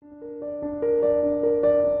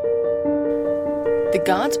The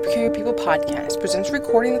God's Peculiar People podcast presents a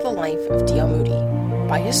recording of the life of D.L. Moody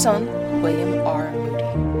by his son, William R. Moody.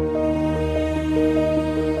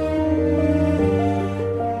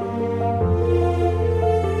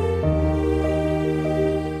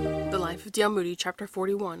 The Life of D.L. Moody, Chapter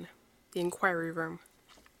 41, The Inquiry Room.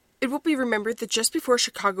 It will be remembered that just before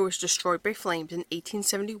Chicago was destroyed by flames in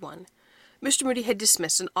 1871, Mr. Moody had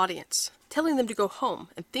dismissed an audience, telling them to go home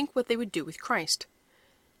and think what they would do with Christ.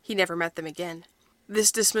 He never met them again.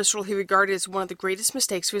 This dismissal he regarded as one of the greatest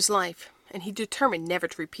mistakes of his life, and he determined never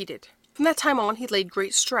to repeat it. From that time on, he laid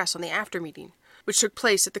great stress on the after-meeting, which took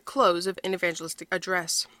place at the close of an evangelistic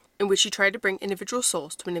address, in which he tried to bring individual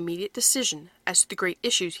souls to an immediate decision as to the great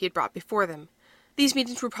issues he had brought before them. These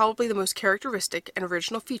meetings were probably the most characteristic and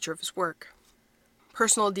original feature of his work.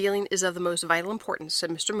 Personal dealing is of the most vital importance,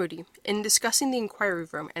 said Mr. Moody, in discussing the inquiry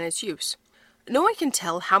room and its use. No one can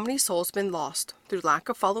tell how many souls have been lost through lack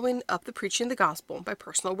of following up the preaching of the gospel by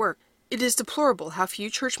personal work. It is deplorable how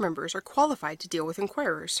few church members are qualified to deal with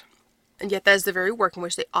inquirers, and yet that is the very work in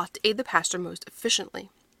which they ought to aid the pastor most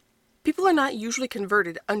efficiently. People are not usually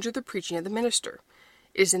converted under the preaching of the minister.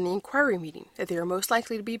 It is in the inquiry meeting that they are most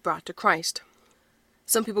likely to be brought to Christ.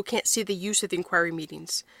 Some people can't see the use of the inquiry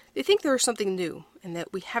meetings. They think there is something new, and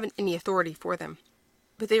that we haven't any authority for them.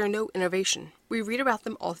 But they are no innovation. We read about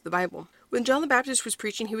them all through the Bible. When John the Baptist was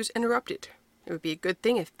preaching, he was interrupted. It would be a good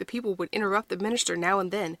thing if the people would interrupt the minister now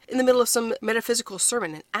and then, in the middle of some metaphysical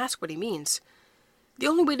sermon, and ask what he means. The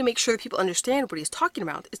only way to make sure that people understand what he is talking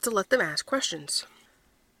about is to let them ask questions.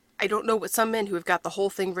 I don't know what some men who have got the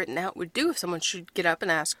whole thing written out would do if someone should get up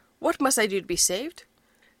and ask, "What must I do to be saved?"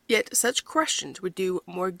 Yet such questions would do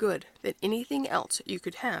more good than anything else you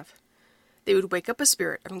could have. They would wake up a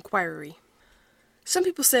spirit of inquiry. Some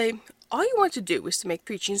people say, all you want to do is to make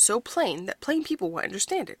preaching so plain that plain people will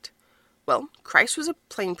understand it. Well, Christ was a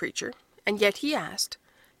plain preacher, and yet he asked,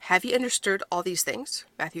 "Have ye understood all these things?"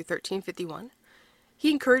 Matthew 13:51.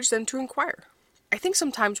 He encouraged them to inquire. I think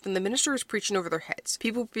sometimes when the minister is preaching over their heads,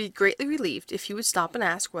 people would be greatly relieved if he would stop and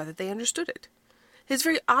ask whether they understood it. His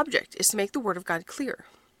very object is to make the word of God clear.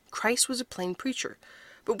 Christ was a plain preacher,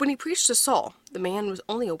 but when he preached to Saul, the man was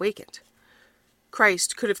only awakened.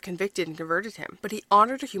 Christ could have convicted and converted him, but he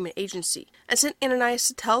honored a human agency, and sent Ananias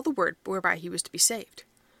to tell the word whereby he was to be saved.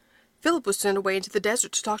 Philip was sent away into the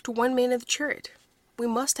desert to talk to one man in the chariot. We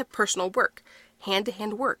must have personal work,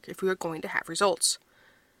 hand-to-hand work, if we are going to have results.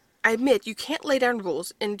 I admit you can't lay down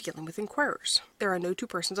rules in dealing with inquirers. There are no two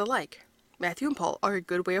persons alike. Matthew and Paul are a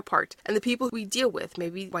good way apart, and the people we deal with may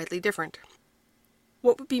be widely different.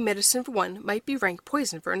 What would be medicine for one might be rank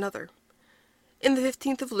poison for another. In the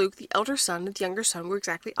 15th of Luke, the elder son and the younger son were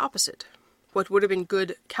exactly opposite. What would have been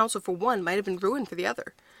good counsel for one might have been ruin for the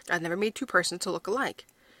other. God never made two persons to look alike.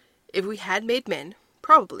 If we had made men,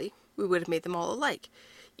 probably, we would have made them all alike,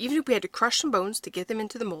 even if we had to crush some bones to get them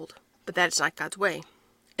into the mold. But that is not God's way.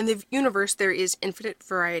 In the universe there is infinite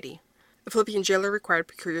variety. The Philippian jailer required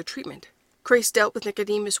peculiar treatment. Christ dealt with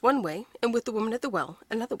Nicodemus one way, and with the woman at the well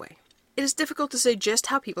another way. It is difficult to say just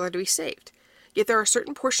how people are to be saved. Yet there are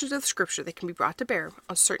certain portions of the Scripture that can be brought to bear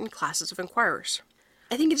on certain classes of inquirers.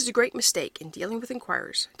 I think it is a great mistake in dealing with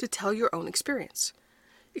inquirers to tell your own experience.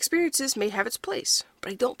 Experiences may have its place, but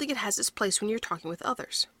I don't think it has its place when you're talking with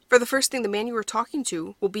others. For the first thing, the man you are talking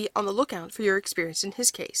to will be on the lookout for your experience in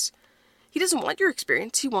his case. He doesn't want your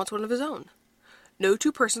experience, he wants one of his own. No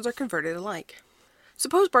two persons are converted alike.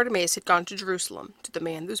 Suppose Bartimaeus had gone to Jerusalem to the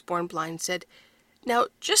man who was born blind and said, "Now,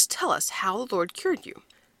 just tell us how the Lord cured you."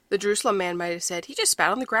 The Jerusalem man might have said, "He just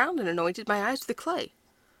spat on the ground and anointed my eyes with the clay."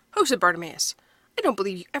 "Oh," said Bartimaeus, "I don't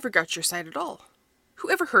believe you ever got your sight at all.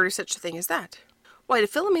 Who ever heard of such a thing as that? Why, to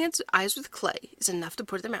fill a man's eyes with clay is enough to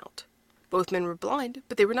put them out." Both men were blind,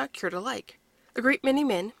 but they were not cured alike. A great many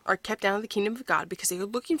men are kept down in the kingdom of God because they are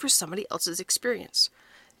looking for somebody else's experience,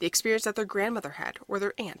 the experience that their grandmother had, or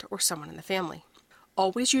their aunt, or someone in the family.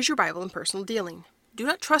 Always use your Bible in personal dealing. Do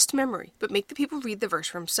not trust memory, but make the people read the verse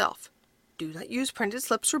for himself. Do not use printed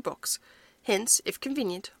slips or books. Hence, if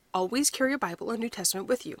convenient, always carry a Bible or New Testament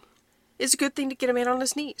with you. It is a good thing to get a man on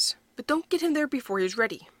his knees, but don't get him there before he is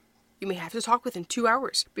ready. You may have to talk with him 2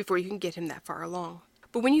 hours before you can get him that far along.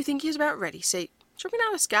 But when you think he is about ready, say, "Shall we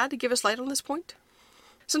not ask God to give us light on this point?"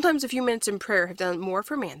 Sometimes a few minutes in prayer have done more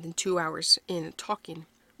for man than 2 hours in talking.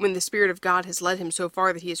 When the Spirit of God has led him so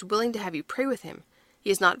far that he is willing to have you pray with him, he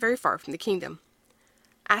is not very far from the kingdom.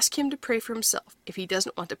 Ask him to pray for himself. If he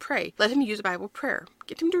doesn't want to pray, let him use a Bible prayer.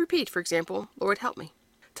 Get him to repeat, for example, "Lord, help me."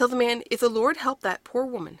 Tell the man, if the Lord helped that poor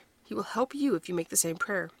woman, he will help you if you make the same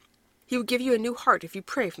prayer. He will give you a new heart if you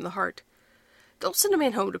pray from the heart. Don't send a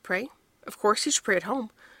man home to pray. Of course he should pray at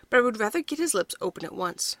home, but I would rather get his lips open at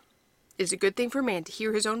once. It is a good thing for a man to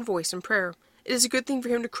hear his own voice in prayer. It is a good thing for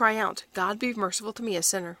him to cry out, God be merciful to me, a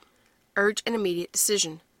sinner. Urge an immediate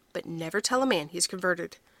decision, but never tell a man he is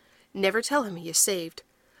converted. Never tell him he is saved.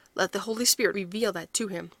 Let the Holy Spirit reveal that to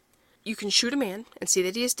him. You can shoot a man and see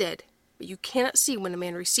that he is dead, but you cannot see when a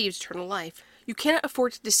man receives eternal life. You cannot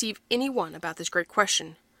afford to deceive anyone about this great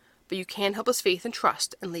question, but you can help his faith and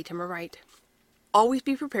trust and lead him aright. Always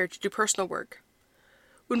be prepared to do personal work.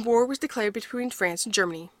 When war was declared between France and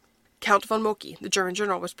Germany, Count von Mocky, the German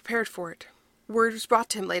general, was prepared for it. Word was brought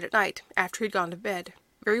to him late at night, after he had gone to bed.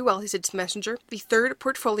 Very well, he said to the messenger, the third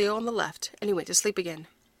portfolio on the left, and he went to sleep again.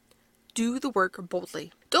 Do the work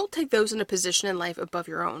boldly. Don't take those in a position in life above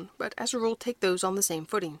your own, but as a rule take those on the same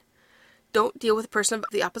footing. Don't deal with a person of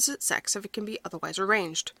the opposite sex if it can be otherwise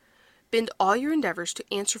arranged. Bend all your endeavors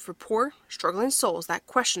to answer for poor, struggling souls that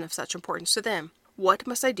question of such importance to them. What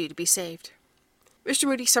must I do to be saved? Mr.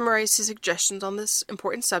 Moody summarized his suggestions on this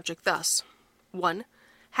important subject thus. 1.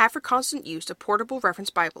 Have for constant use a portable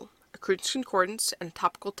reference Bible, a crude concordance, and a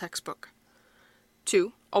topical textbook.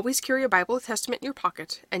 2. Always carry a Bible or Testament in your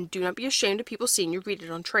pocket, and do not be ashamed of people seeing you read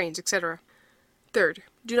it on trains, etc. 3.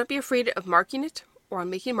 Do not be afraid of marking it or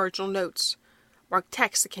on making marginal notes. Mark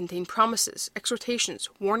texts that contain promises, exhortations,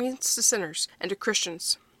 warnings to sinners and to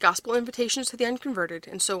Christians, gospel invitations to the unconverted,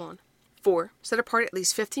 and so on. 4. Set apart at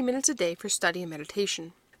least 15 minutes a day for study and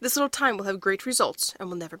meditation. This little time will have great results and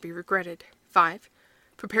will never be regretted. 5.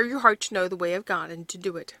 Prepare your heart to know the way of God and to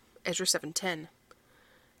do it. Ezra 7:10.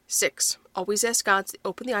 6. Always ask God to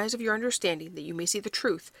open the eyes of your understanding that you may see the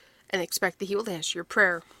truth, and expect that He will answer your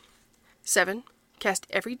prayer. 7. Cast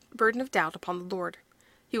every burden of doubt upon the Lord.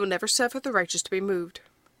 He will never suffer the righteous to be moved.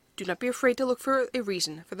 Do not be afraid to look for a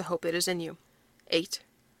reason for the hope that is in you. 8.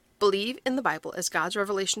 Believe in the Bible as God's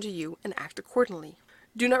revelation to you and act accordingly.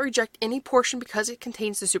 Do not reject any portion because it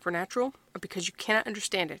contains the supernatural or because you cannot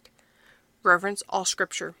understand it. Reverence all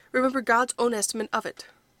Scripture. Remember God's own estimate of it.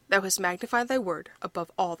 Thou hast magnified thy word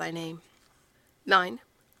above all thy name. 9.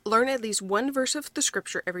 Learn at least one verse of the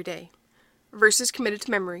Scripture every day. Verses committed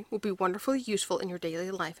to memory will be wonderfully useful in your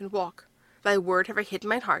daily life and walk. Thy word have I hid in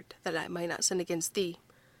mine heart, that I might not sin against thee.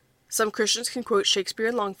 Some Christians can quote Shakespeare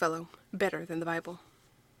and Longfellow better than the Bible.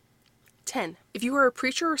 10. If you are a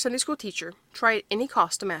preacher or Sunday school teacher, try at any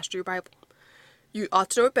cost to master your Bible. You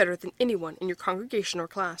ought to know it better than anyone in your congregation or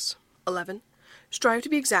class. 11. Strive to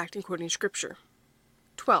be exact in quoting Scripture.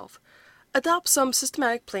 12. Adopt some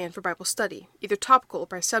systematic plan for Bible study, either topical or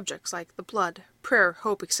by subjects like the blood, prayer,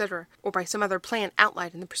 hope, etc., or by some other plan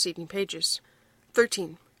outlined in the preceding pages.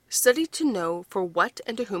 13. Study to know for what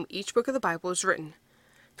and to whom each book of the Bible is written.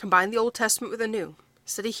 Combine the Old Testament with the New.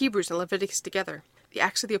 Study Hebrews and Leviticus together, the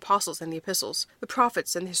Acts of the Apostles and the Epistles, the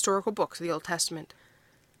prophets and the historical books of the Old Testament.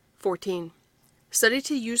 14. Study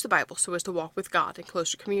to use the Bible so as to walk with God in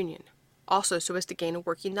closer communion. Also so as to gain a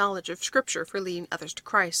working knowledge of Scripture for leading others to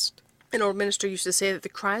Christ. An old minister used to say that the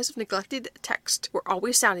cries of neglected text were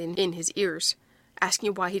always sounding in his ears,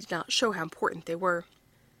 asking why he did not show how important they were.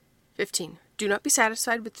 15. Do not be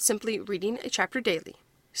satisfied with simply reading a chapter daily.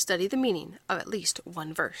 Study the meaning of at least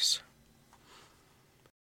one verse.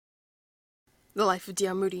 The Life of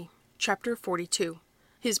D.L. Moody, Chapter 42.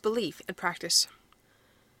 His Belief and Practice.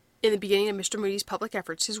 In the beginning of Mr. Moody's public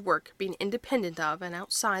efforts, his work, being independent of and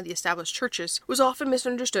outside the established churches, was often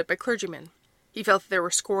misunderstood by clergymen. He felt that there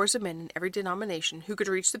were scores of men in every denomination who could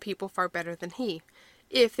reach the people far better than he,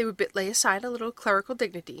 if they would but lay aside a little clerical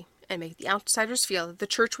dignity, and make the outsiders feel that the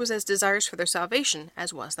church was as desirous for their salvation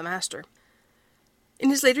as was the master. In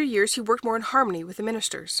his later years he worked more in harmony with the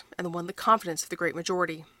ministers, and won the confidence of the great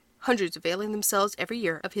majority, hundreds availing themselves every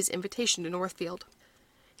year of his invitation to Northfield.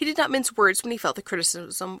 He did not mince words when he felt that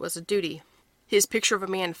criticism was a duty. His picture of a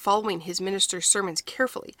man following his minister's sermons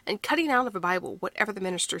carefully, and cutting out of a Bible whatever the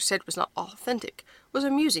minister said was not authentic, was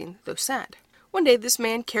amusing, though sad. One day this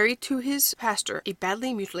man carried to his pastor a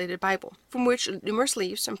badly mutilated Bible, from which numerous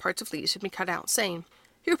leaves and parts of leaves had been cut out, saying,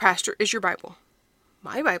 "Here, pastor, is your Bible."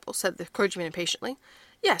 "My Bible?" said the clergyman impatiently.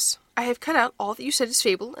 "Yes, I have cut out all that you said is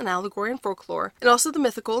fable and allegory and folklore, and also the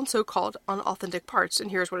mythical and so-called unauthentic parts, and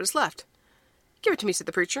here is what is left." "Give it to me," said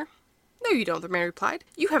the preacher. "No, you don't," the man replied.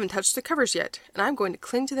 "You haven't touched the covers yet, and I'm going to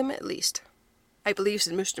cling to them at least." "I believe,"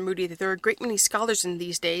 said Mr. Moody, "that there are a great many scholars in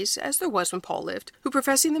these days, as there was when Paul lived, who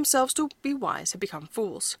professing themselves to be wise have become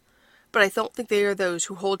fools. But I don't think they are those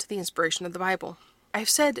who hold to the inspiration of the Bible. I have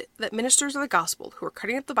said that ministers of the gospel who are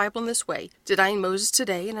cutting up the Bible in this way, denying Moses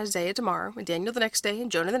today and Isaiah tomorrow, and Daniel the next day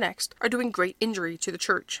and Jonah the next, are doing great injury to the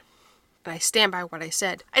church. And I stand by what I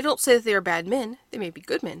said. I don't say that they are bad men, they may be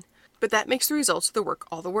good men, but that makes the results of the work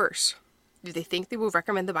all the worse. Do they think they will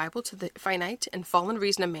recommend the Bible to the finite and fallen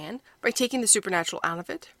reason of man by taking the supernatural out of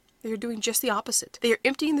it? They are doing just the opposite. They are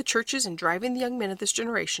emptying the churches and driving the young men of this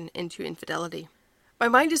generation into infidelity. My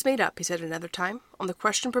mind is made up, he said another time, on the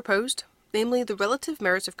question proposed, namely the relative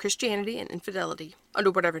merits of Christianity and infidelity,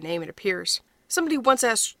 under whatever name it appears. Somebody once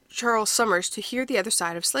asked Charles Summers to hear the other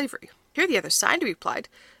side of slavery. Hear the other side, he replied.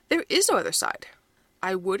 There is no other side.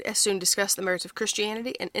 I would as soon discuss the merits of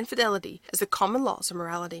Christianity and infidelity as the common laws of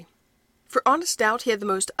morality. For honest doubt he had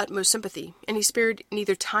the utmost sympathy, and he spared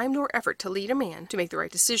neither time nor effort to lead a man to make the right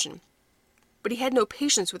decision. But he had no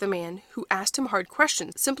patience with a man who asked him hard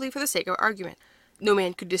questions simply for the sake of argument. No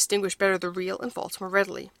man could distinguish better the real and false more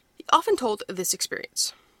readily. He often told of this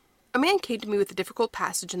experience. A man came to me with a difficult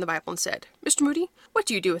passage in the Bible and said, Mr. Moody, what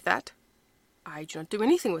do you do with that? I do not do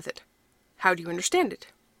anything with it. How do you understand it?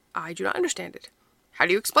 I do not understand it. How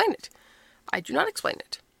do you explain it? I do not explain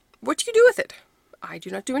it. What do you do with it? I do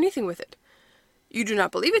not do anything with it. You do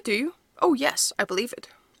not believe it, do you? Oh, yes, I believe it.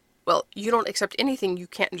 Well, you don't accept anything you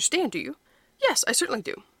can't understand, do you? Yes, I certainly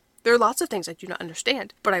do. There are lots of things I do not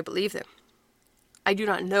understand, but I believe them. I do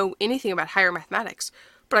not know anything about higher mathematics,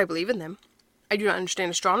 but I believe in them. I do not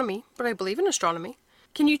understand astronomy, but I believe in astronomy.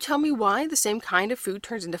 Can you tell me why the same kind of food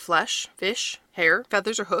turns into flesh, fish, hair,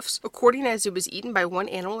 feathers, or hoofs, according as it was eaten by one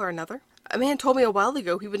animal or another? A man told me a while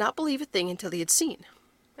ago he would not believe a thing until he had seen,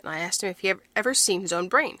 and I asked him if he had ever seen his own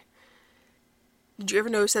brain. Did you ever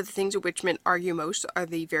notice that the things at which men argue most are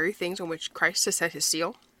the very things on which Christ has set his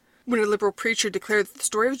seal? When a liberal preacher declared that the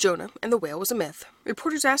story of Jonah and the whale was a myth,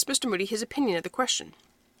 reporters asked Mr. Moody his opinion of the question.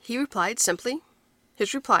 He replied simply.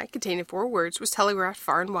 His reply, containing 4 words, was telegraphed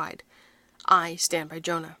far and wide. I stand by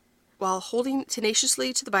Jonah. While holding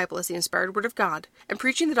tenaciously to the Bible as the inspired word of God, and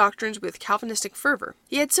preaching the doctrines with Calvinistic fervor,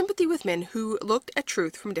 he had sympathy with men who looked at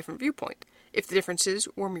truth from a different viewpoint, if the differences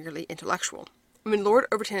were merely intellectual. When Lord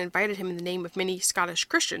Overton invited him in the name of many Scottish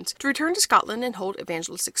Christians to return to Scotland and hold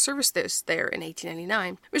evangelistic service there in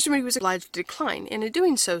 1899, Mr. Moody was obliged to decline, and in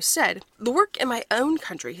doing so said, The work in my own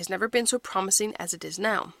country has never been so promising as it is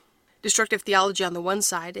now. Destructive theology on the one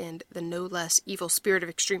side, and the no less evil spirit of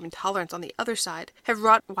extreme intolerance on the other side, have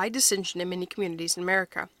wrought wide dissension in many communities in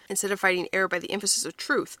America. Instead of fighting error by the emphasis of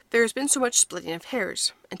truth, there has been so much splitting of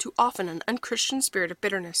hairs, and too often an unchristian spirit of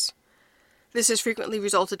bitterness. This has frequently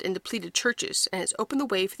resulted in depleted churches, and has opened the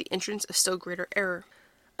way for the entrance of still greater error.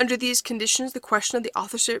 Under these conditions, the question of the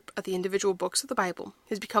authorship of the individual books of the Bible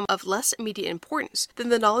has become of less immediate importance than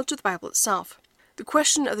the knowledge of the Bible itself. The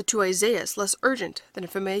question of the 2 Isaiahs less urgent than a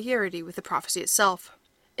familiarity with the prophecy itself.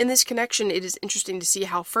 In this connection, it is interesting to see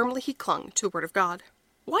how firmly he clung to the Word of God.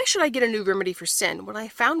 Why should I get a new remedy for sin when I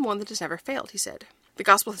have found one that has never failed, he said. The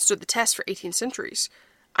gospel has stood the test for 18 centuries.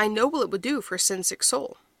 I know what it would do for a sin-sick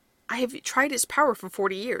soul. I have tried its power for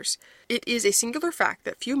 40 years. It is a singular fact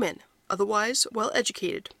that few men, otherwise well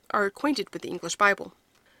educated, are acquainted with the English Bible.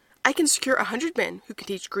 I can secure 100 men who can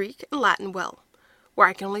teach Greek and Latin well, where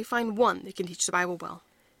I can only find one that can teach the Bible well.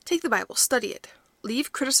 Take the Bible, study it.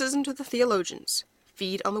 Leave criticism to the theologians.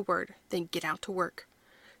 Feed on the Word, then get out to work.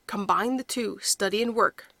 Combine the two, study and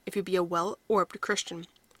work, if you be a well-orbed Christian.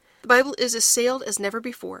 The Bible is assailed as never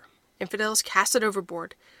before. Infidels cast it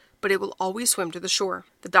overboard, but it will always swim to the shore.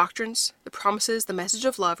 The doctrines, the promises, the message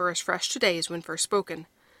of love are as fresh today as when first spoken.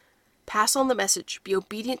 Pass on the message, be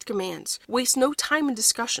obedient to commands, waste no time in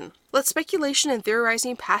discussion. Let speculation and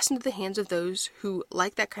theorizing pass into the hands of those who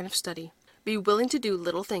like that kind of study. Be willing to do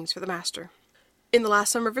little things for the Master. In the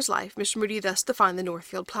last summer of his life, Mr. Moody thus defined the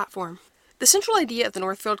Northfield platform. The central idea of the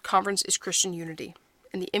Northfield Conference is Christian unity,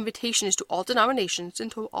 and the invitation is to all denominations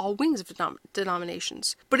and to all wings of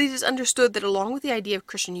denominations. But it is understood that along with the idea of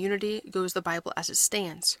Christian unity goes the Bible as it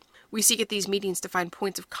stands. We seek at these meetings to find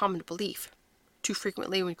points of common belief. Too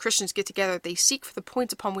frequently, when Christians get together, they seek for the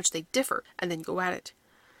points upon which they differ, and then go at it.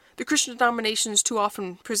 The Christian denominations too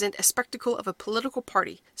often present a spectacle of a political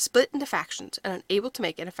party, split into factions, and unable to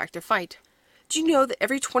make an effective fight. Do you know that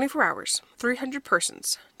every 24 hours, 300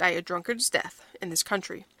 persons die a drunkard's death in this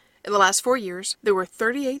country? In the last 4 years, there were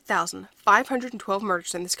 38,512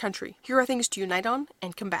 murders in this country. Here are things to unite on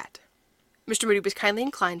and combat. Mr. Moody was kindly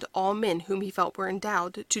inclined to all men whom he felt were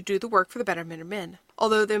endowed to do the work for the betterment of men.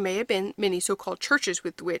 Although there may have been many so-called churches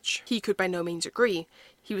with which he could by no means agree,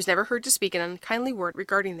 he was never heard to speak an unkindly word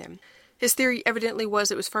regarding them. His theory evidently was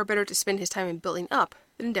that it was far better to spend his time in building up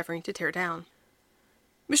than endeavoring to tear down.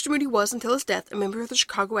 Mr. Moody was, until his death, a member of the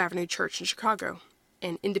Chicago Avenue Church in Chicago,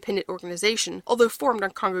 an independent organization, although formed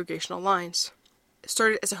on congregational lines. It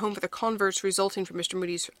started as a home for the converts resulting from Mr.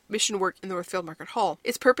 Moody's mission work in Northfield Market Hall.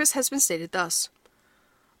 Its purpose has been stated thus: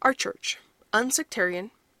 Our church,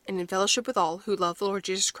 unsectarian, and in fellowship with all who love the Lord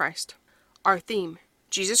Jesus Christ. Our theme,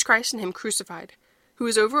 Jesus Christ and Him crucified, who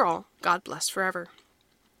is over all, God blessed forever.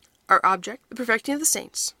 Our object, the perfecting of the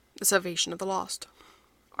saints, the salvation of the lost.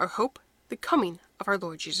 Our hope, the coming of our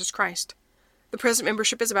Lord Jesus Christ. The present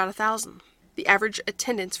membership is about 1,000. The average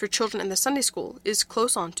attendance for children in the Sunday school is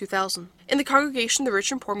close on 2,000. In the congregation, the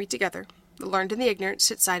rich and poor meet together. The learned and the ignorant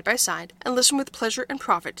sit side by side and listen with pleasure and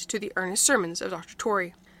profit to the earnest sermons of Dr.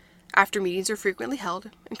 Torrey. After meetings are frequently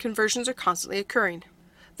held, and conversions are constantly occurring.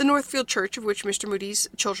 The Northfield Church, of which Mr. Moody's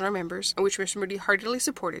children are members, and which Mr. Moody heartily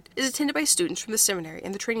supported, is attended by students from the seminary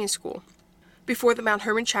and the training school. Before the Mount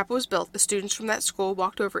Hermon Chapel was built, the students from that school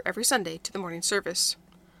walked over every Sunday to the morning service.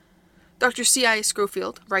 Dr. C.I.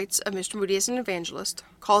 Schofield writes of Mr. Moody as an evangelist,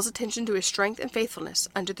 calls attention to his strength and faithfulness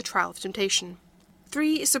under the trial of temptation.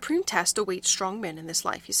 3 supreme tests await strong men in this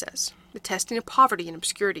life, he says. The testing of poverty and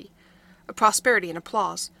obscurity, of prosperity and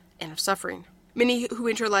applause, and of suffering. Many who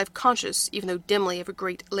enter life conscious, even though dimly, of a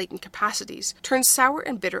great latent capacities, turn sour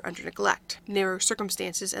and bitter under neglect, narrow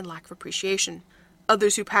circumstances, and lack of appreciation.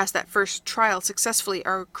 Others who pass that first trial successfully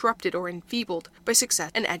are corrupted or enfeebled by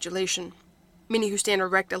success and adulation. Many who stand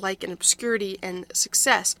erect alike in obscurity and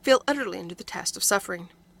success fail utterly under the test of suffering.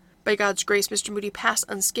 By God's grace, Mr. Moody passed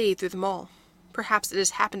unscathed through them all. Perhaps it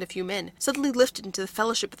has happened to few men, suddenly lifted into the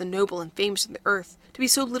fellowship of the noble and famous in the earth, to be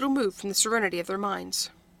so little moved from the serenity of their minds,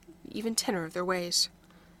 the even tenor of their ways.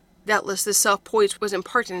 Doubtless this self-poise was in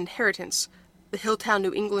part an inheritance, the Hilltown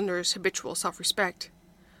New Englander's habitual self-respect.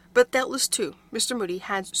 But doubtless, too, Mr. Moody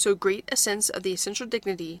had so great a sense of the essential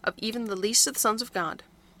dignity of even the least of the sons of God,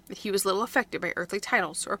 that he was little affected by earthly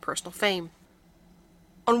titles or personal fame.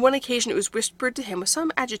 On one occasion it was whispered to him with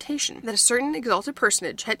some agitation that a certain exalted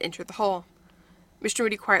personage had entered the hall. Mr.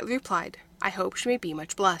 Moody quietly replied, "I hope she may be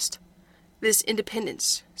much blessed." This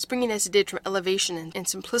independence, springing as it did from elevation and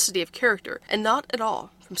simplicity of character, and not at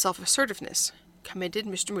all from self-assertiveness, commended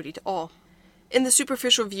Mr. Moody to all. In the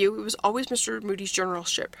superficial view, it was always Mr. Moody's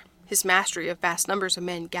generalship, his mastery of vast numbers of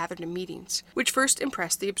men gathered in meetings, which first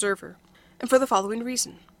impressed the observer, and for the following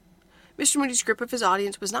reason. Mr. Moody's grip of his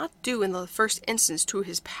audience was not due in the first instance to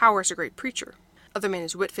his power as a great preacher. Other men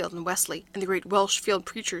as Whitfield and Wesley and the great Welsh field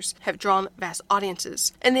preachers have drawn vast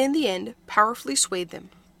audiences, and in the end powerfully swayed them.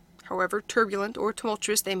 However turbulent or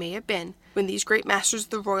tumultuous they may have been, when these great masters of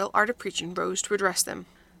the royal art of preaching rose to address them.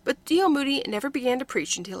 But D.L. Moody never began to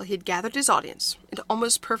preach until he had gathered his audience into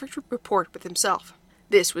almost perfect rapport with himself.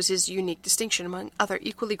 This was his unique distinction among other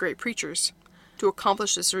equally great preachers. To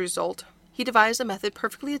accomplish this result, he devised a method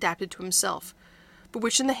perfectly adapted to himself, but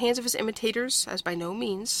which in the hands of his imitators was by no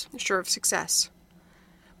means sure of success.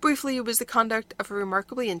 Briefly, it was the conduct of a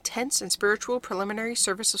remarkably intense and spiritual preliminary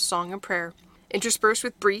service of song and prayer, interspersed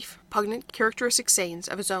with brief, poignant, characteristic sayings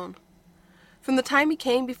of his own. From the time he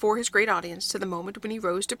came before his great audience to the moment when he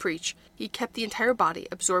rose to preach, he kept the entire body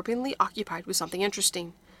absorbingly occupied with something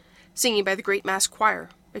interesting, singing by the great mass choir,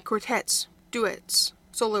 by quartets, duets,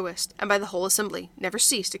 soloists, and by the whole assembly, never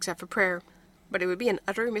ceased except for prayer. But it would be an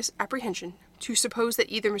utter misapprehension to suppose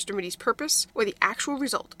that either Mr. Moody's purpose or the actual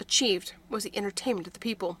result achieved was the entertainment of the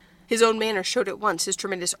people. His own manner showed at once his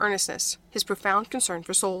tremendous earnestness, his profound concern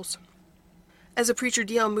for souls. As a preacher,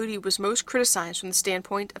 D.L. Moody was most criticized from the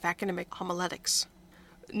standpoint of academic homiletics.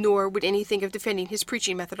 Nor would any think of defending his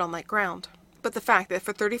preaching method on that ground. But the fact that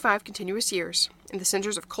for 35 continuous years, in the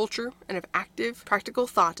centers of culture and of active, practical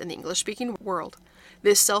thought in the English-speaking world,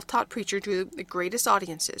 this self-taught preacher drew the greatest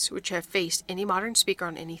audiences which have faced any modern speaker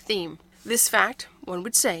on any theme. This fact, one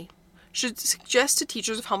would say, should suggest to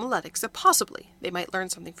teachers of homiletics that possibly they might learn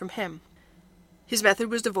something from him. His method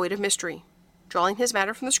was devoid of mystery. Drawing his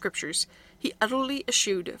matter from the Scriptures, he utterly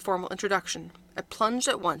eschewed formal introduction, and plunged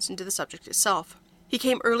at once into the subject itself. He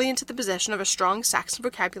came early into the possession of a strong Saxon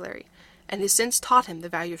vocabulary, and has since taught him the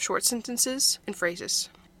value of short sentences and phrases.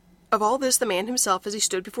 Of all this the man himself, as he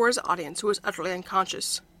stood before his audience, was utterly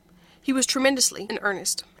unconscious. He was tremendously in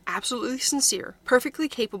earnest, absolutely sincere, perfectly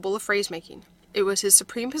capable of phrase-making. It was his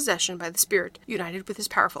supreme possession by the Spirit, united with his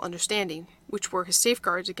powerful understanding, which were his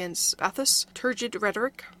safeguards against pathos, turgid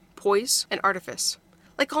rhetoric, poise, and artifice.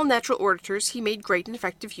 Like all natural orators, he made great and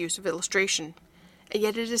effective use of illustration, and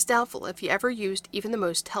yet it is doubtful if he ever used even the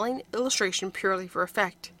most telling illustration purely for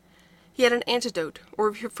effect. He had an anecdote,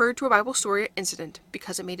 or referred to a Bible story or incident,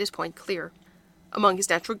 because it made his point clear. Among his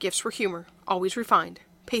natural gifts were humor, always refined,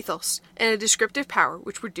 pathos, and a descriptive power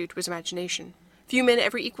which were due to his imagination. Few men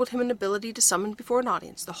ever equaled him in ability to summon before an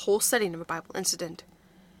audience the whole setting of a Bible incident,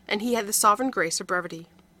 and he had the sovereign grace of brevity.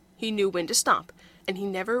 He knew when to stop, and he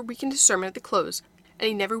never weakened his sermon at the close,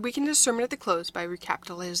 by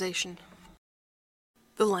recapitalization.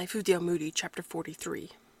 The Life of D.L. Moody, Chapter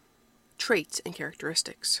 43. Traits and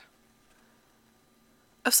Characteristics.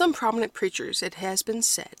 Of some prominent preachers it has been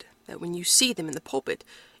said that when you see them in the pulpit,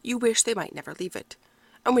 you wish they might never leave it,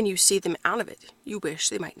 and when you see them out of it, you wish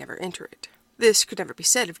they might never enter it. This could never be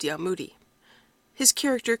said of D.L. Moody. His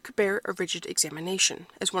character could bear a rigid examination,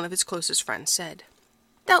 as one of his closest friends said.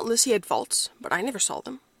 Doubtless he had faults, but I never saw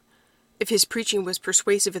them. If his preaching was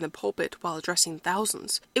persuasive in the pulpit while addressing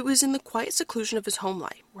thousands, it was in the quiet seclusion of his home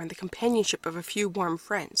life, or in the companionship of a few warm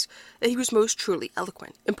friends, that he was most truly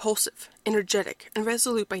eloquent, impulsive, energetic, and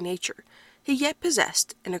resolute by nature. He yet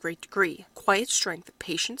possessed, in a great degree, quiet strength of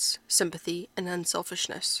patience, sympathy, and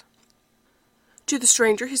unselfishness. To the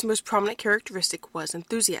stranger, his most prominent characteristic was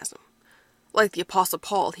enthusiasm. Like the Apostle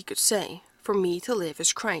Paul, he could say, "For me to live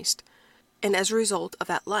is Christ," and as a result of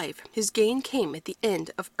that life, his gain came at the end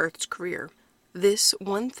of earth's career. "This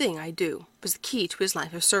one thing I do" was the key to his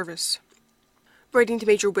life of service. Writing to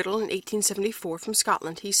Major Whittle in 1874 from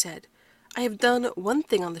Scotland, he said, "I have done one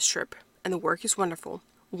thing on this trip, and the work is wonderful.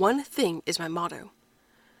 One thing is my motto."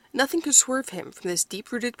 Nothing could swerve him from this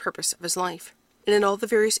deep-rooted purpose of his life, and in all the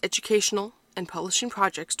various educational and publishing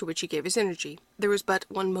projects to which he gave his energy, there was but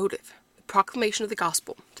one motive: the proclamation of the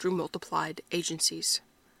gospel through multiplied agencies.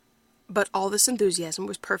 But all this enthusiasm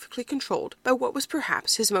was perfectly controlled by what was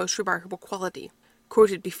perhaps his most remarkable quality,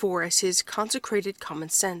 quoted before as his consecrated common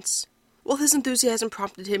sense. While his enthusiasm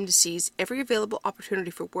prompted him to seize every available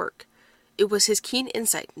opportunity for work, it was his keen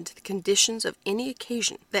insight into the conditions of any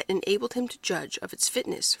occasion that enabled him to judge of its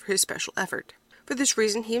fitness for his special effort. For this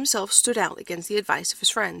reason he himself stood out against the advice of his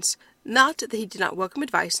friends. Not that he did not welcome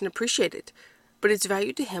advice and appreciate it, but its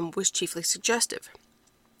value to him was chiefly suggestive,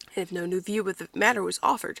 and if no new view of the matter was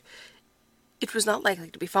offered, it was not likely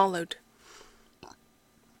to be followed.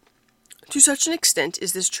 To such an extent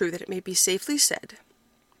is this true that it may be safely said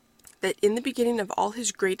that in the beginning of all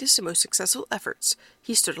his greatest and most successful efforts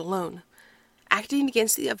he stood alone, acting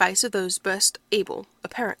against the advice of those best able,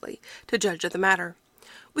 apparently, to judge of the matter,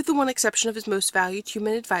 with the one exception of his most valued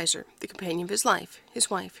human adviser, the companion of his life, his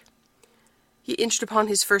wife. He entered upon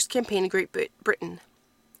his first campaign in Great Britain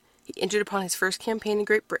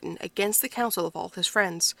against the counsel of all his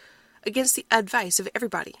friends, against the advice of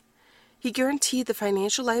everybody. He guaranteed the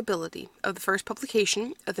financial liability of the first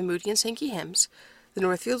publication of the Moody and Sankey hymns. The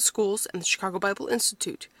Northfield Schools and the Chicago Bible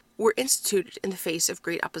Institute were instituted in the face of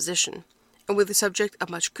great opposition, and were the subject of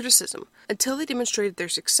much criticism, until they demonstrated their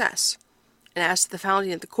success. And as to the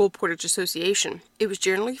founding of the Coal Portage Association, it was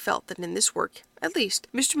generally felt that in this work, at least,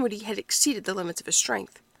 Mr. Moody had exceeded the limits of his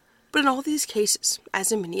strength. But in all these cases,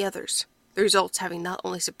 as in many others, the results having not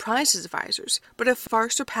only surprised his advisers, but have far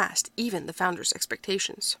surpassed even the founder's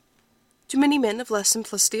expectations. To many men of less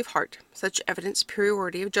simplicity of heart, such evident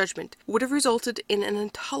superiority of judgment would have resulted in an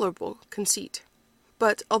intolerable conceit.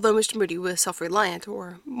 But although Mr. Moody was self-reliant,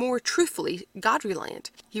 or more truthfully,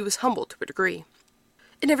 God-reliant, he was humble to a degree.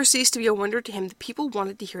 It never ceased to be a wonder to him that people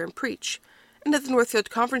wanted to hear him preach, and at the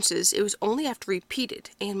Northfield conferences it was only after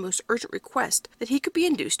repeated and most urgent request that he could be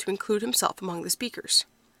induced to include himself among the speakers.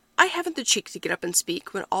 "I haven't the cheek to get up and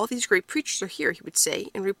speak when all these great preachers are here," he would say,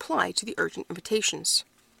 in reply to the urgent invitations.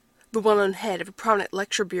 The well-known head of a prominent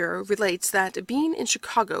lecture bureau relates that, being in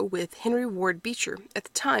Chicago with Henry Ward Beecher at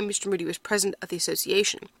the time Mr. Moody was president of the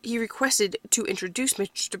association, he requested to introduce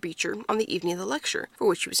Mr. Beecher on the evening of the lecture, for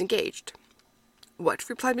which he was engaged. "What?"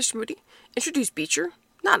 replied Mr. Moody. "Introduce Beecher?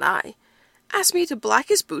 Not I. Ask me to black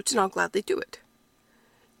his boots, and I'll gladly do it."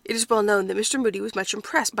 It is well known that Mr. Moody was much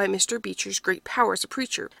impressed by Mr. Beecher's great power as a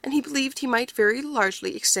preacher, and he believed he might very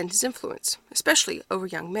largely extend his influence, especially over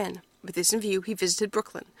young men. With this in view, he visited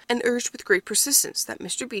Brooklyn, and urged with great persistence that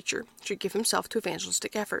Mr. Beecher should give himself to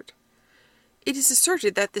evangelistic effort. It is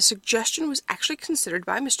asserted that the suggestion was actually considered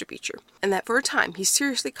by Mr. Beecher, and that for a time he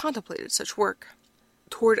seriously contemplated such work.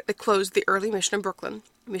 Toward the close of the early mission in Brooklyn,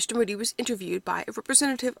 Mr. Moody was interviewed by a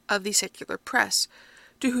representative of the secular press,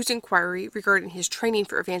 to whose inquiry regarding his training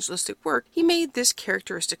for evangelistic work he made this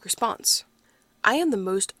characteristic response: "I am the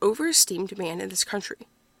most overesteemed man in this country.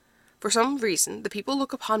 For some reason the people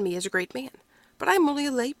look upon me as a great man, but I am only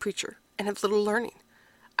a lay preacher, and have little learning.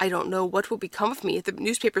 I don't know what will become of me if the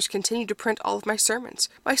newspapers continue to print all of my sermons.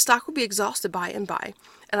 My stock will be exhausted by and by,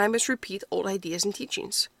 and I must repeat old ideas and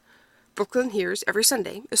teachings. Brooklyn hears every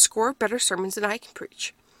Sunday a score of better sermons than I can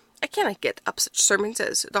preach. I cannot get up such sermons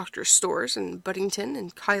as Dr. Storrs and Buddington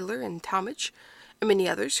and Cuyler and Talmage, and many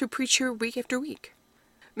others who preach here week after week."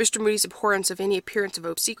 Mr. Moody's abhorrence of any appearance of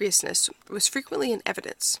obsequiousness was frequently in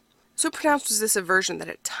evidence. So pronounced was this aversion that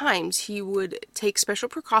at times he would take special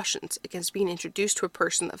precautions against being introduced to a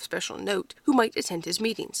person of special note who might attend his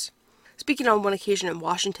meetings. Speaking on one occasion in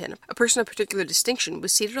Washington, a person of particular distinction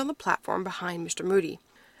was seated on the platform behind Mr. Moody.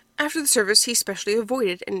 After the service he specially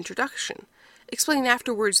avoided an introduction, explaining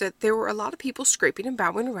afterwards that there were a lot of people scraping and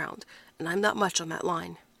bowing around, and I'm not much on that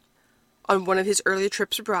line. On one of his earlier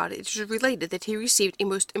trips abroad, it is related that he received a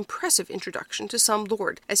most impressive introduction to some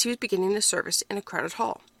lord as he was beginning a service in a crowded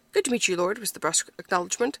hall. "Good to meet you, lord," was the brusque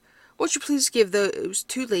acknowledgment. "Won't you please give those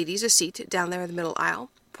two ladies a seat down there in the middle aisle,"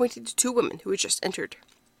 pointing to two women who had just entered.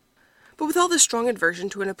 But with all this strong aversion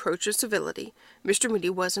to an approach of civility, Mr. Moody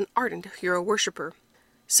was an ardent hero-worshipper.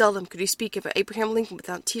 Seldom could he speak of Abraham Lincoln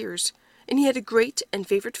without tears, and he had a great and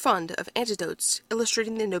favorite fund of anecdotes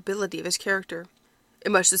illustrating the nobility of his character.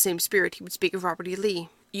 In much the same spirit he would speak of Robert E. Lee,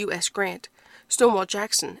 U.S. Grant, Stonewall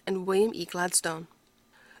Jackson, and William E. Gladstone.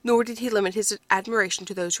 Nor did he limit his admiration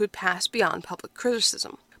to those who had passed beyond public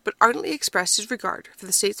criticism, but ardently expressed his regard for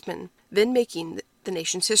the statesmen then making the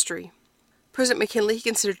nation's history. President McKinley he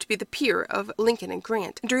considered to be the peer of Lincoln and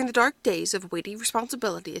Grant, and during the dark days of weighty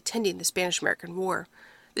responsibility attending the Spanish-American War,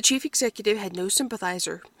 the chief executive had no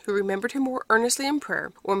sympathizer who remembered him more earnestly in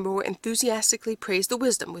prayer or more enthusiastically praised the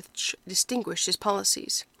wisdom which distinguished his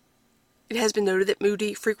policies. It has been noted that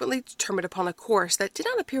Moody frequently determined upon a course that did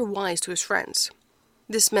not appear wise to his friends.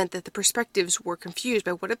 This meant that the perspectives were confused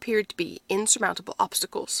by what appeared to be insurmountable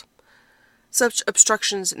obstacles. Such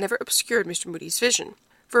obstructions never obscured Mr. Moody's vision,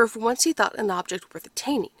 for if once he thought an object worth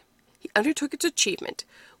attaining, he undertook its achievement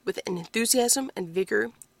with an enthusiasm and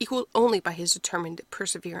vigor equalled only by his determined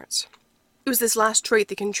perseverance. It was this last trait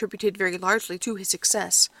that contributed very largely to his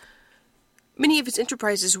success. Many of his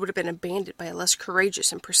enterprises would have been abandoned by a less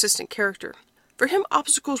courageous and persistent character. For him,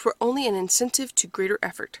 obstacles were only an incentive to greater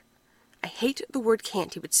effort. "I hate the word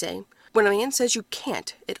can't," he would say. "When a man says you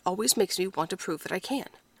can't, it always makes me want to prove that I can."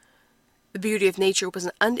 The beauty of nature was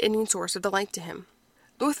an unending source of delight to him.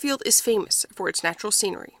 Northfield is famous for its natural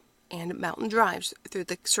scenery, and mountain drives through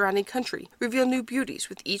the surrounding country reveal new beauties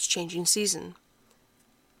with each changing season.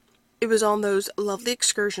 It was on those lovely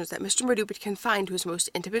excursions that Mr. Moody would confide to his most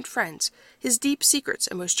intimate friends his deep secrets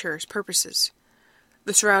and most cherished purposes.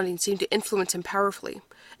 The surroundings seemed to influence him powerfully,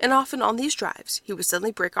 and often on these drives he would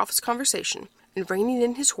suddenly break off his conversation, and reining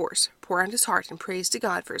in his horse, pour out his heart in praise to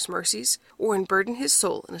God for his mercies, or unburden his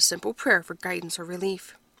soul in a simple prayer for guidance or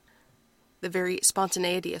relief. The very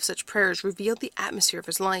spontaneity of such prayers revealed the atmosphere of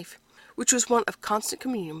his life, which was one of constant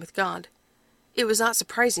communion with God. It was not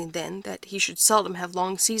surprising, then, that he should seldom have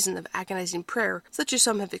long seasons of agonizing prayer such as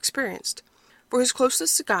some have experienced, for his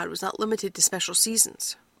closeness to God was not limited to special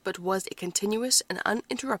seasons, but was a continuous and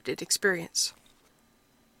uninterrupted experience.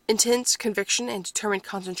 Intense conviction and determined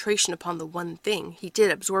concentration upon the one thing he did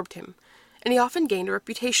absorbed him, and he often gained a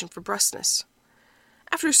reputation for brusqueness.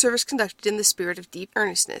 After a service conducted in the spirit of deep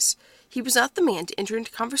earnestness, he was not the man to enter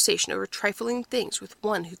into conversation over trifling things with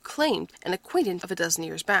one who claimed an acquaintance of a dozen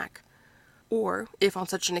years back. Or, if on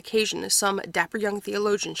such an occasion some dapper young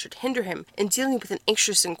theologian should hinder him in dealing with an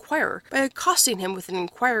anxious inquirer by accosting him with an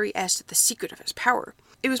inquiry as to the secret of his power,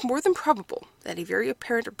 it was more than probable that a very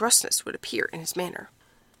apparent brusqueness would appear in his manner.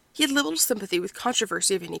 He had little sympathy with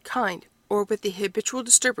controversy of any kind, or with the habitual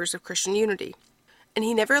disturbers of Christian unity, and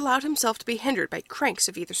he never allowed himself to be hindered by cranks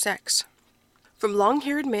of either sex. From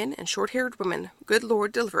long-haired men and short-haired women, "Good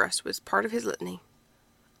Lord, deliver us," was part of his litany.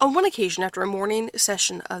 On one occasion, after a morning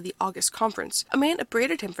session of the August Conference, a man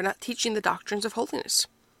upbraided him for not teaching the doctrines of holiness.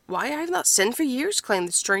 "Why, I have not sinned for years," claimed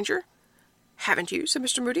the stranger. "Haven't you?" said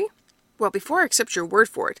Mr. Moody. "Well, before I accept your word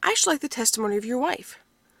for it, I should like the testimony of your wife."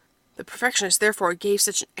 The perfectionist therefore gave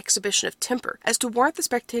such an exhibition of temper as to warrant the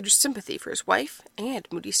spectator's sympathy for his wife and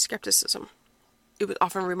Moody's skepticism. It was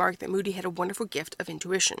often remarked that Moody had a wonderful gift of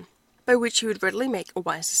intuition, by which he would readily make a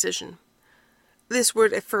wise decision. This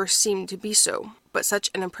would at first seem to be so, but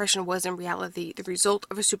such an impression was in reality the result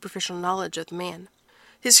of a superficial knowledge of the man.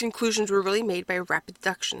 His conclusions were really made by a rapid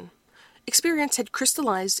deduction. Experience had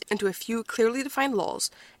crystallized into a few clearly defined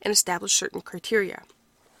laws and established certain criteria.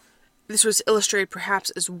 This was illustrated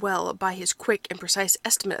perhaps as well by his quick and precise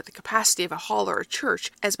estimate of the capacity of a hall or a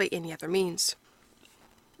church as by any other means.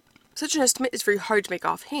 Such an estimate is very hard to make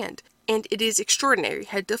offhand, and it is extraordinary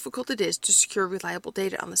how difficult it is to secure reliable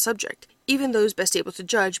data on the subject, even those best able to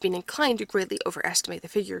judge being inclined to greatly overestimate the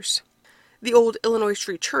figures. The old Illinois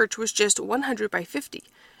Street Church was just 100 by 50,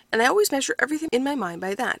 and I always measure everything in my mind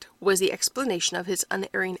by that, was the explanation of his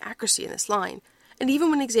unerring accuracy in this line, and even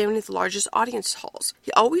when examining the largest audience halls,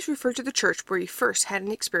 he always referred to the church where he first had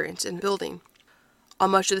an experience in building.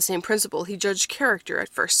 On much of the same principle he judged character at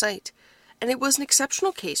first sight, and it was an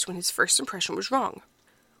exceptional case when his first impression was wrong.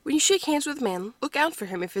 "When you shake hands with a man, look out for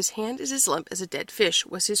him if his hand is as limp as a dead fish,"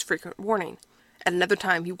 was his frequent warning. At another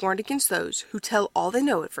time he warned against those who tell all they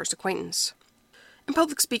know at first acquaintance. In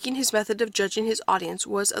public speaking, his method of judging his audience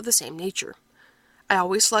was of the same nature. "I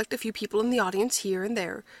always select a few people in the audience here and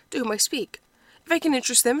there to whom I speak. If I can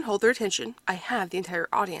interest them and hold their attention, I have the entire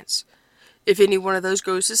audience. If any one of those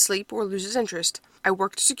goes to sleep or loses interest, I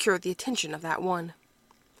work to secure the attention of that one.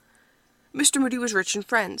 Mr. Moody was rich in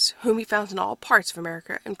friends, whom he found in all parts of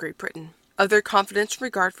America and Great Britain. Of their confidence and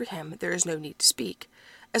regard for him there is no need to speak,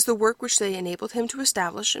 as the work which they enabled him to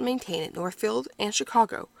establish and maintain at Northfield and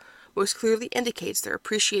Chicago most clearly indicates their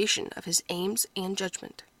appreciation of his aims and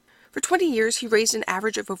judgment. For 20 years he raised an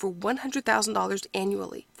average of over $100,000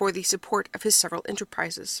 annually for the support of his several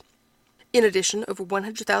enterprises. In addition, over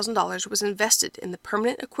 $100,000 was invested in the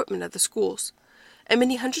permanent equipment of the schools, and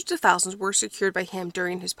many hundreds of thousands were secured by him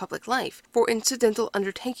during his public life for incidental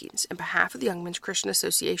undertakings in behalf of the Young Men's Christian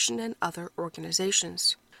Association and other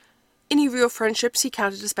organizations. Any real friendships he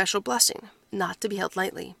counted a special blessing, not to be held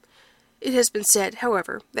lightly. It has been said,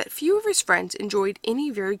 however, that few of his friends enjoyed any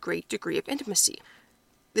very great degree of intimacy.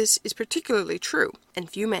 This is particularly true, and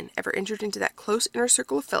few men ever entered into that close inner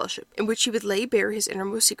circle of fellowship in which he would lay bare his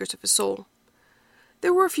innermost secrets of his soul.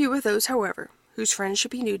 There were a few of those, however, whose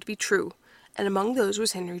friendship he knew to be true, and among those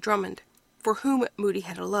was Henry Drummond, for whom Moody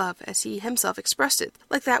had a love, as he himself expressed it,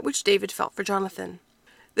 like that which David felt for Jonathan.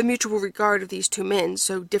 The mutual regard of these two men,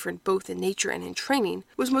 so different both in nature and in training,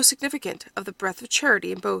 was most significant of the breadth of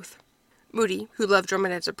charity in both. Moody, who loved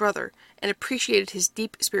Drummond as a brother, and appreciated his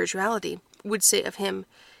deep spirituality, would say of him,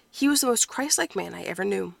 "He was the most Christ-like man I ever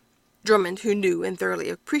knew." Drummond, who knew and thoroughly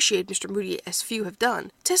appreciated Mr. Moody as few have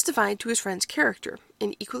done, testified to his friend's character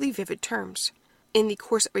in equally vivid terms. In the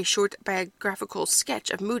course of a short biographical sketch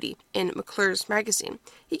of Moody in McClure's magazine,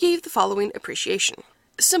 he gave the following appreciation.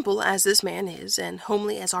 Simple as this man is, and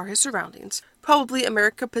homely as are his surroundings, probably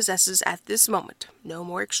America possesses at this moment no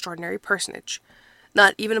more extraordinary personage.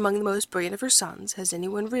 Not even among the most brilliant of her sons has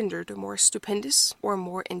anyone rendered a more stupendous or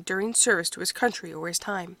more enduring service to his country or his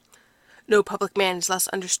time. No public man is less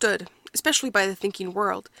understood, especially by the thinking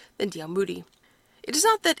world, than D.L. Moody. It is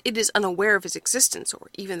not that it is unaware of his existence, or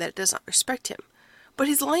even that it does not respect him, but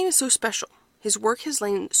his line is so special, his work has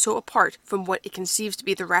lain so apart from what it conceives to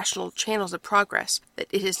be the rational channels of progress, that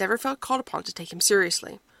it has never felt called upon to take him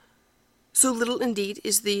seriously. So little indeed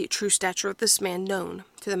is the true stature of this man known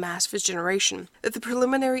to the mass of his generation, that the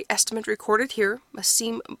preliminary estimate recorded here must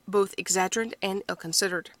seem both exaggerant and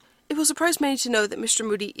ill-considered. It will surprise many to know that Mr.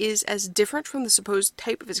 Moody is as different from the supposed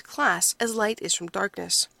type of his class as light is from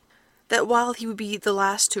darkness. That while he would be the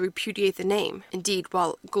last to repudiate the name, indeed,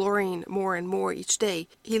 while glorying more and more each day,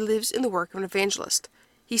 he lives in the work of an evangelist.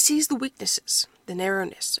 He sees the weaknesses, the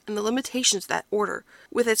narrowness, and the limitations of that order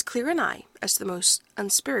with as clear an eye as the most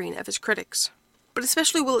unsparing of his critics. But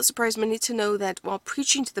especially will it surprise many to know that, while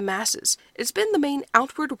preaching to the masses, it has been the main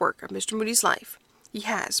outward work of Mr. Moody's life. He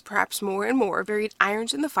has, perhaps more and more, varied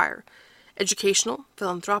irons in the fire, educational,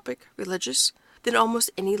 philanthropic, religious, than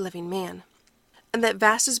almost any living man. And that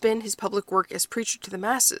vast has been his public work as preacher to the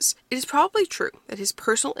masses, it is probably true that his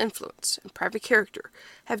personal influence and private character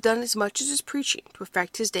have done as much as his preaching to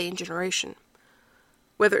affect his day and generation.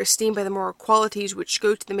 Whether esteemed by the moral qualities which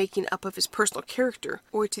go to the making up of his personal character,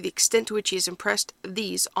 or to the extent to which he has impressed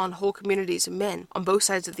these on whole communities of men on both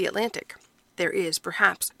sides of the Atlantic, there is,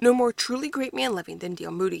 perhaps, no more truly great man living than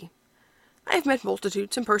D.L. Moody. I have met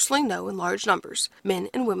multitudes, and personally know, in large numbers, men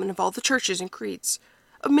and women of all the churches and creeds,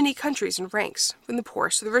 of many countries and ranks, from the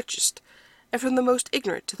poorest to the richest, and from the most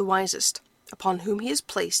ignorant to the wisest, upon whom he has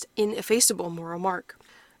placed ineffaceable moral mark.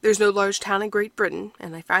 There is no large town in Great Britain,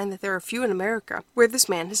 and I find that there are few in America, where this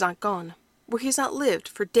man has not gone, where he has not lived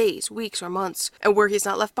for days, weeks, or months, and where he has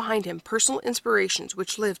not left behind him personal inspirations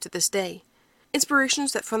which live to this day.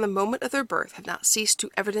 Inspirations that from the moment of their birth have not ceased to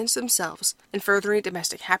evidence themselves in furthering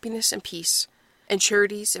domestic happiness and peace, in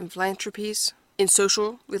charities and philanthropies, in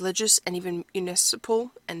social, religious, and even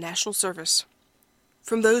municipal and national service.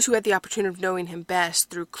 From those who had the opportunity of knowing him best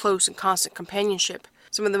through close and constant companionship,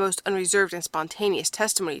 some of the most unreserved and spontaneous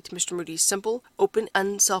testimony to Mr. Moody's simple, open,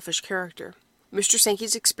 unselfish character. Mr.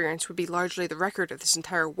 Sankey's experience would be largely the record of this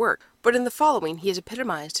entire work, but in the following he has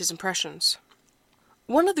epitomized his impressions.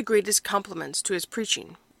 One of the greatest compliments to his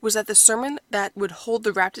preaching was that the sermon that would hold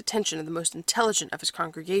the rapt attention of the most intelligent of his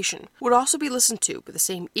congregation would also be listened to with the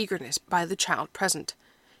same eagerness by the child present.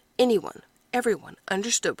 Anyone, everyone,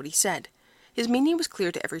 understood what he said. His meaning was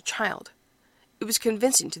clear to every child. It was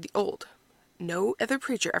convincing to the old. No other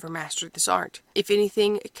preacher ever mastered this art, if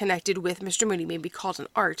anything connected with Mr. Moody may be called an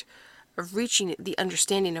art, of reaching the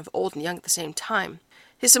understanding of old and young at the same time.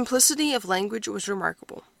 His simplicity of language was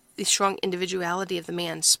remarkable. The strong individuality of the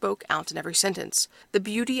man spoke out in every sentence. The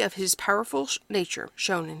beauty of his powerful nature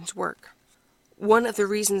shone in his work. One of the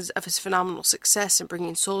reasons of his phenomenal success in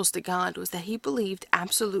bringing souls to God was that he believed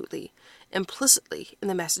absolutely, implicitly, in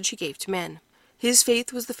the message he gave to men. His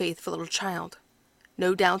faith was the faith of a little child.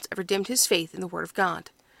 No doubts ever dimmed his faith in the Word of God.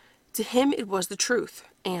 To him it was the truth,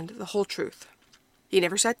 and the whole truth. He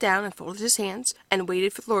never sat down and folded his hands and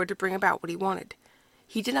waited for the Lord to bring about what he wanted.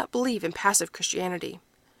 He did not believe in passive Christianity.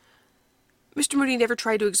 Mr. Moody never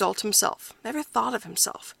tried to exalt himself, never thought of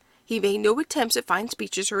himself. He made no attempts at fine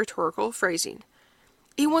speeches or rhetorical phrasing.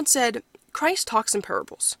 He once said, "Christ talks in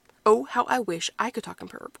parables. Oh, how I wish I could talk in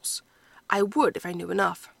parables. I would if I knew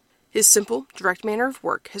enough." His simple, direct manner of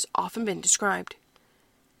work has often been described.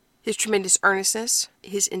 His tremendous earnestness,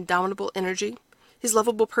 his indomitable energy, his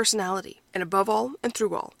lovable personality, and above all and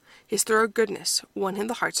through all, his thorough goodness won him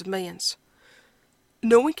the hearts of millions.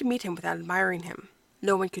 No one could meet him without admiring him.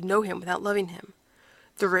 No one could know him without loving him.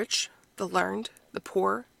 The rich, the learned, the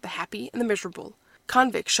poor, the happy, and the miserable,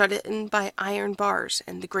 convicts shut in by iron bars,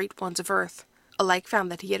 and the great ones of earth, alike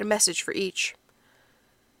found that he had a message for each.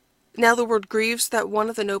 Now the world grieves that one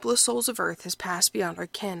of the noblest souls of earth has passed beyond our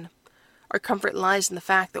ken. Our comfort lies in the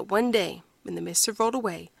fact that one day, when the mists have rolled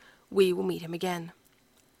away, we will meet him again.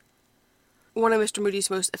 One of Mr. Moody's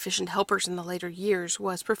most efficient helpers in the later years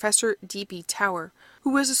was Professor D.B. Tower, who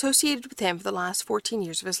was associated with him for the last 14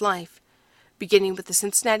 years of his life, beginning with the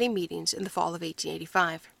Cincinnati meetings in the fall of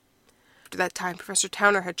 1885. After that time, Professor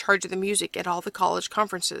Towner had charge of the music at all the college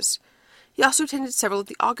conferences. He also attended several of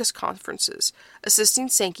the August conferences, assisting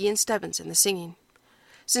Sankey and Stebbins in the singing.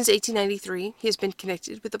 Since 1893, he has been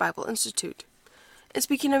connected with the Bible Institute. And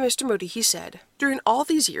speaking of Mr. Moody, he said, "During all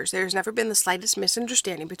these years there has never been the slightest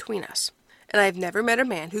misunderstanding between us, and I have never met a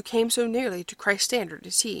man who came so nearly to Christ's standard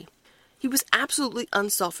as he. He was absolutely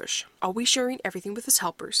unselfish, always sharing everything with his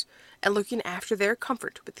helpers, and looking after their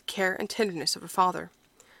comfort with the care and tenderness of a father.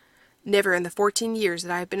 Never in the 14 years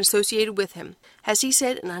that I have been associated with him has he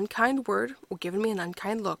said an unkind word or given me an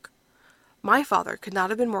unkind look. My father could not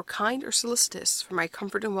have been more kind or solicitous for my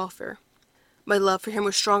comfort and welfare. My love for him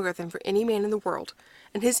was stronger than for any man in the world,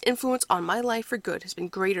 and his influence on my life for good has been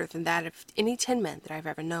greater than that of any 10 men that I have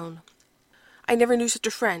ever known. I never knew such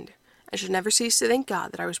a friend, and should never cease to thank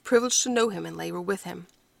God that I was privileged to know him and labor with him."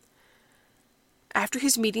 After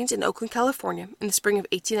his meetings in Oakland, California, in the spring of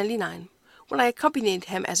 1899, when I accompanied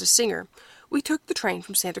him as a singer, we took the train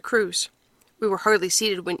from Santa Cruz. We were hardly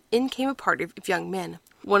seated when in came a party of young men,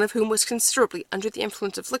 one of whom was considerably under the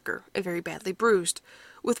influence of liquor and very badly bruised,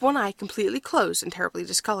 with one eye completely closed and terribly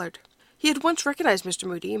discolored. He had once recognized Mr.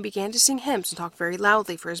 Moody and began to sing hymns and talk very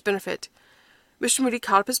loudly for his benefit. Mr. Moody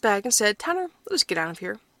caught up his bag and said, "Towner, let us get out of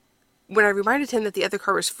here." When I reminded him that the other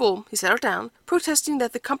car was full, he settled down, protesting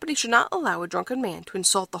that the company should not allow a drunken man to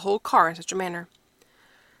insult the whole car in such a manner.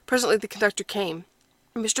 Presently the conductor came,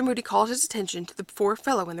 and Mr. Moody called his attention to the poor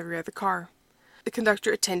fellow in the rear of the car. The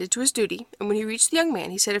conductor attended to his duty, and when he reached the young man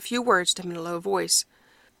he said a few words to him in a low voice.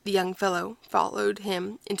 The young fellow followed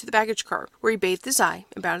him into the baggage car, where he bathed his eye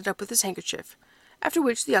and bound it up with his handkerchief, after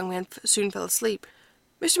which the young man soon fell asleep.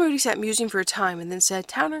 Mr. Moody sat musing for a time, and then said,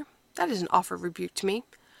 "Towner, that is an awful rebuke to me.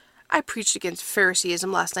 I preached against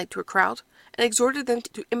Pharisaism last night to a crowd, and exhorted them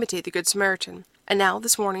to imitate the Good Samaritan, and now,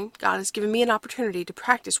 this morning, God has given me an opportunity to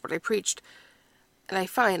practice what I preached, and I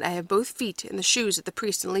find I have both feet in the shoes of the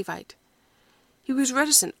priest and Levite." He was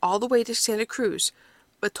reticent all the way to Santa Cruz,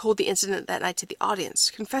 but told the incident that night to the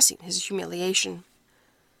audience, confessing his humiliation.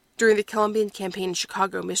 During the Columbian campaign in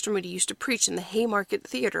Chicago, Mr. Moody used to preach in the Haymarket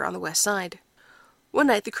Theater on the west side. One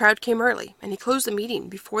night the crowd came early, and he closed the meeting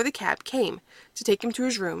before the cab came to take him to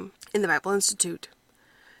his room in the Bible Institute.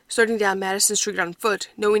 Starting down Madison Street on foot,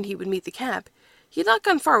 knowing he would meet the cab, he had not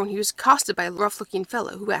gone far when he was accosted by a rough-looking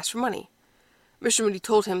fellow who asked for money. Mr. Moody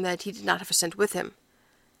told him that he did not have a cent with him.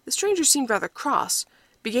 The stranger seemed rather cross,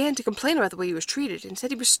 began to complain about the way he was treated, and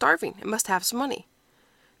said he was starving and must have some money.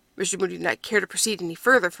 Mr. Moody did not care to proceed any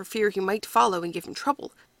further for fear he might follow and give him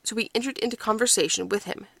trouble, so he entered into conversation with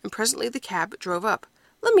him, and presently the cab drove up.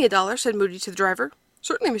 "Lend me $1, said Moody to the driver.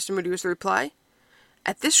 "Certainly, Mr. Moody," was the reply.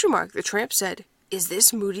 At this remark the tramp said, "Is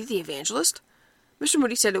this Moody the evangelist?" Mr.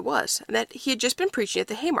 Moody said it was, and that he had just been preaching at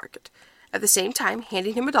the Haymarket, at the same time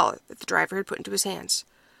handing him $1 that the driver had put into his hands.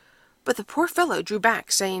 But the poor fellow drew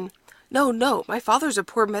back, saying, No, my father is a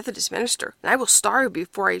poor Methodist minister, and I will starve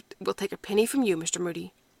before I will take a penny from you, Mr.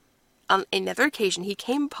 Moody." On another occasion he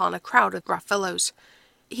came upon a crowd of rough fellows.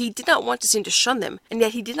 He did not want to seem to shun them, and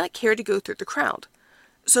yet he did not care to go through the crowd.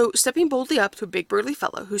 So, stepping boldly up to a big burly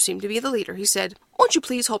fellow, who seemed to be the leader, he said, "Won't you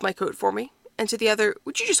please hold my coat for me?" And to the other,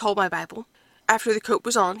 "Would you just hold my Bible?" After the coat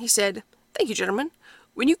was on, he said, "Thank you, gentlemen.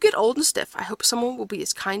 When you get old and stiff, I hope someone will be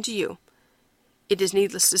as kind to you." It is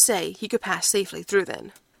needless to say, he could pass safely through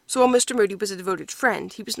then. So while Mr. Moody was a devoted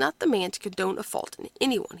friend, he was not the man to condone a fault in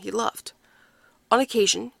anyone he loved. On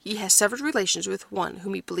occasion, he has severed relations with one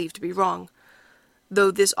whom he believed to be wrong,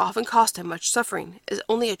 though this often cost him much suffering, as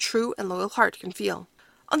only a true and loyal heart can feel.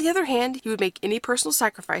 On the other hand, he would make any personal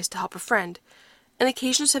sacrifice to help a friend, and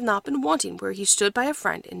occasions have not been wanting where he stood by a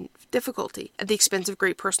friend in difficulty at the expense of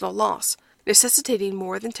great personal loss, necessitating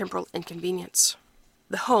more than temporal inconvenience.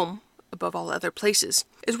 The home, above all other places,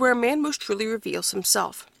 is where a man most truly reveals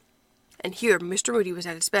himself. And here Mr. Moody was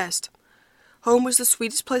at his best. Home was the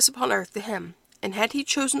sweetest place upon earth to him, and had he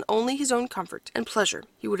chosen only his own comfort and pleasure,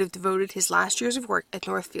 he would have devoted his last years of work at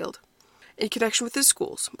Northfield, in connection with his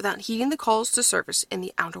schools, without heeding the calls to service in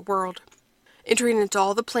the outer world. Entering into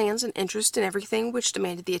all the plans and interest in everything which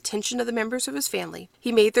demanded the attention of the members of his family,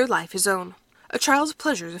 he made their life his own. A child's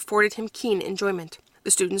pleasures afforded him keen enjoyment.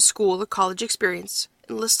 The student's school or college experience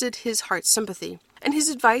enlisted his heart's sympathy, and his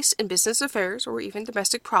advice in business affairs or even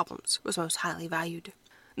domestic problems was most highly valued.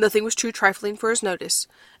 Nothing was too trifling for his notice,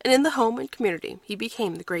 and in the home and community he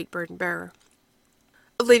became the great burden-bearer.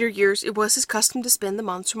 Of later years, it was his custom to spend the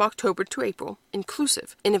months from October to April,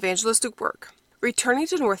 inclusive, in evangelistic work, returning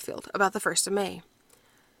to Northfield about the 1st of May.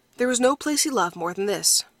 There was no place he loved more than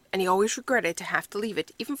this, and he always regretted to have to leave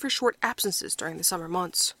it even for short absences during the summer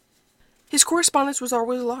months. His correspondence was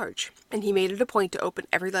always large, and he made it a point to open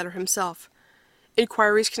every letter himself.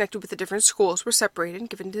 Inquiries connected with the different schools were separated and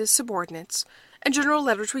given to his subordinates, and general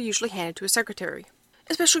letters were usually handed to his secretary.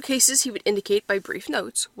 In special cases he would indicate by brief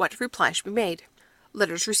notes what reply should be made.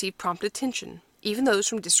 Letters received prompt attention. Even those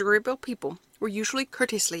from disagreeable people were usually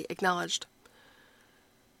courteously acknowledged.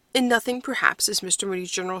 In nothing, perhaps, is Mr.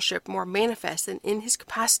 Moody's generalship more manifest than in his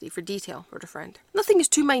capacity for detail, wrote a friend. Nothing is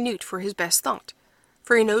too minute for his best thought,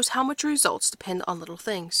 for he knows how much results depend on little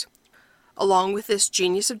things. Along with this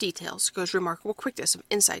genius of details goes remarkable quickness of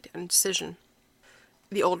insight and decision.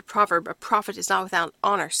 The old proverb, "A prophet is not without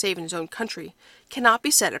honor save in his own country," cannot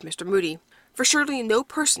be said of Mr. Moody, for surely no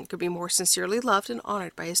person could be more sincerely loved and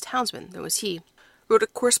honored by his townsmen than was he, wrote a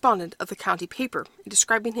correspondent of the county paper,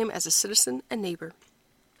 describing him as a citizen and neighbor.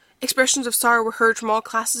 Expressions of sorrow were heard from all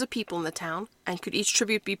classes of people in the town, and could each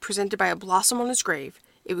tribute be presented by a blossom on his grave,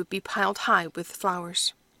 it would be piled high with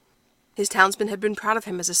flowers. His townsmen had been proud of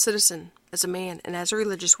him as a citizen, as a man, and as a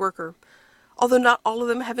religious worker. Although not all of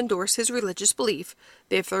them have endorsed his religious belief,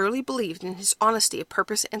 they have thoroughly believed in his honesty of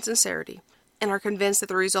purpose and sincerity, and are convinced that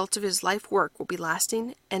the results of his life work will be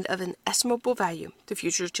lasting and of inestimable value to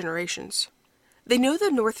future generations. They know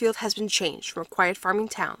that Northfield has been changed from a quiet farming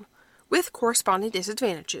town, with corresponding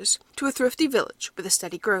disadvantages, to a thrifty village with a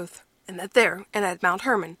steady growth, and that there, and at Mount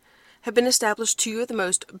Hermon, have been established two of the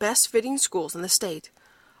most best-fitting schools in the state,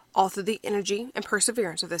 all through the energy and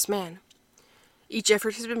perseverance of this man. Each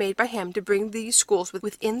effort has been made by him to bring these schools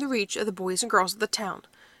within the reach of the boys and girls of the town,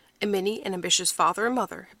 and many an ambitious father and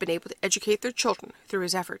mother have been able to educate their children through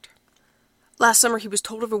his effort. Last summer he was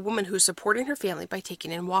told of a woman who was supporting her family by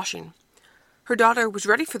taking in washing. Her daughter was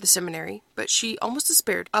ready for the seminary, but she almost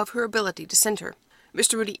despaired of her ability to send her.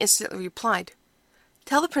 Mr. Moody instantly replied,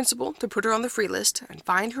 "Tell the principal to put her on the free list and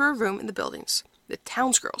find her a room in the buildings. The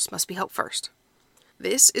townsgirls must be helped first."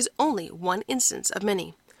 This is only one instance of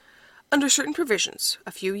many. Under certain provisions,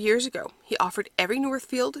 a few years ago, he offered every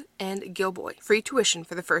Northfield and Gill boy free tuition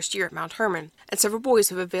for the first year at Mount Hermon, and several boys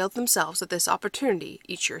have availed themselves of this opportunity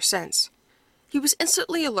each year since. He was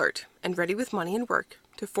instantly alert and ready with money and work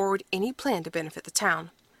to forward any plan to benefit the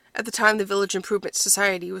town. At the time the Village Improvement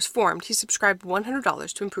Society was formed, he subscribed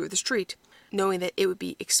 $100 to improve the street, knowing that it would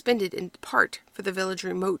be expended in part for the village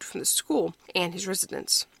remote from the school and his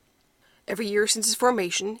residence. Every year since his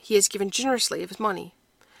formation, he has given generously of his money,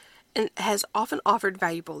 and has often offered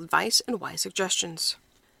valuable advice and wise suggestions.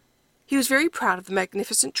 He was very proud of the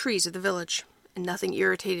magnificent trees of the village, and nothing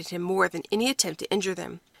irritated him more than any attempt to injure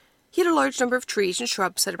them. He had a large number of trees and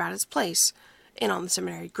shrubs set about his place, and on the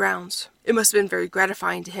seminary grounds. It must have been very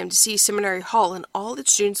gratifying to him to see Seminary Hall in all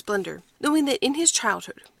its June splendor, knowing that in his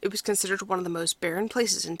childhood it was considered one of the most barren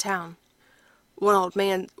places in town. One old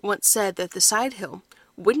man once said that the side hill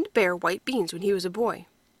wouldn't bear white beans when he was a boy.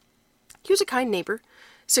 He was a kind neighbor,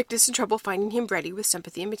 sickness and trouble finding him ready with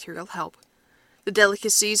sympathy and material help. The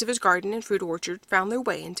delicacies of his garden and fruit orchard found their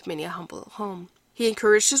way into many a humble home. He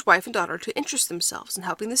encouraged his wife and daughter to interest themselves in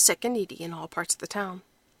helping the sick and needy in all parts of the town.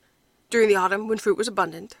 During the autumn, when fruit was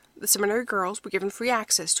abundant, the seminary girls were given free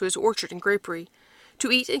access to his orchard and grapery,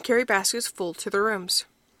 to eat and carry baskets full to their rooms.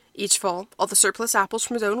 Each fall, all the surplus apples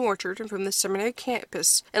from his own orchard and from the seminary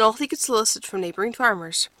campus, and all he could solicit from neighboring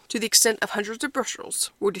farmers, to the extent of hundreds of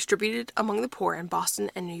bushels, were distributed among the poor in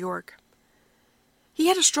Boston and New York. He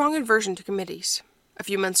had a strong aversion to committees. A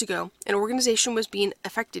few months ago, an organization was being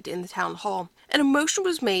effected in the town hall, and a motion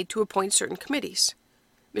was made to appoint certain committees.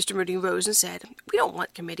 Mr. Moody rose and said, "We don't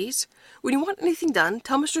want committees. When you want anything done,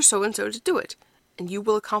 tell Mr. So-and-so to do it, and you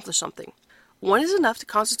will accomplish something. One is enough to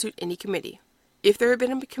constitute any committee. If there had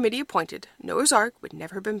been a committee appointed, Noah's Ark would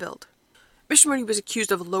never have been built. Mr. Moody was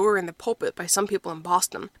accused of lowering the pulpit by some people in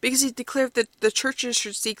Boston because he declared that the churches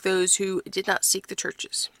should seek those who did not seek the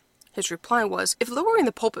churches. His reply was, "If lowering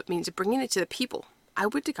the pulpit means bringing it to the people, I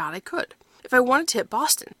would to God I could. If I wanted to hit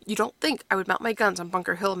Boston, you don't think I would mount my guns on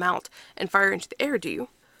Bunker Hill Mount and fire into the air, do you?"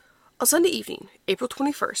 On Sunday evening, April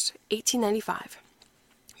 21st, 1895,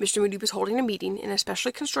 Mr. Moody was holding a meeting in a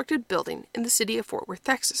specially constructed building in the city of Fort Worth,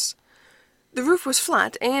 Texas. The roof was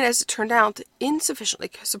flat and, as it turned out,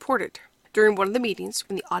 insufficiently supported. During one of the meetings,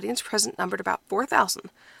 when the audience present numbered about 4,000,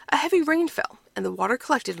 a heavy rain fell, and the water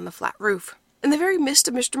collected on the flat roof. In the very midst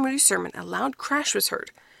of Mr. Moody's sermon, a loud crash was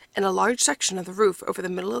heard, and a large section of the roof over the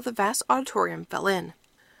middle of the vast auditorium fell in.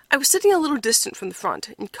 I was sitting a little distant from the front,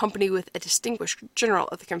 in company with a distinguished general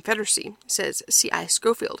of the Confederacy, says C.I.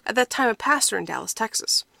 Schofield, at that time a pastor in Dallas,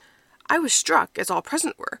 Texas. I was struck, as all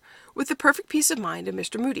present were, with the perfect peace of mind of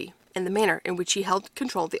Mr. Moody, and the manner in which he held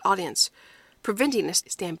control of the audience, preventing a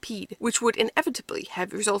stampede, which would inevitably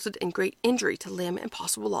have resulted in great injury to limb and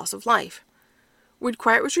possible loss of life. When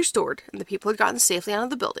quiet was restored, and the people had gotten safely out of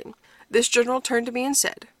the building, this general turned to me and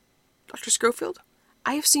said, "Dr. Schofield,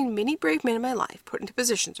 I have seen many brave men in my life put into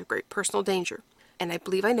positions of great personal danger, and I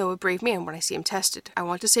believe I know a brave man when I see him tested. I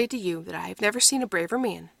want to say to you that I have never seen a braver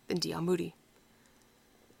man than D.L. Moody."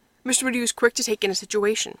 Mr. Moody was quick to take in a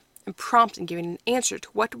situation, and prompt in giving an answer to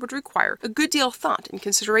what would require a good deal of thought and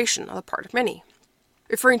consideration on the part of many.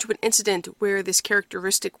 Referring to an incident where this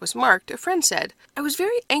characteristic was marked, a friend said, "I was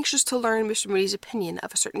very anxious to learn Mr. Moody's opinion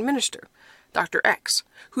of a certain minister, Dr. X,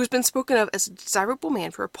 who has been spoken of as a desirable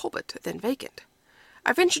man for a pulpit then vacant.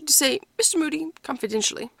 I ventured to say, 'Mr. Moody,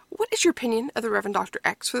 confidentially, what is your opinion of the Reverend Dr.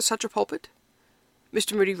 X for such a pulpit?'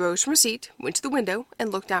 Mr. Moody rose from his seat, went to the window,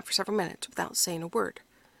 and looked out for several minutes without saying a word.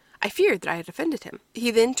 I feared that I had offended him.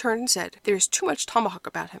 He then turned and said, 'There is too much tomahawk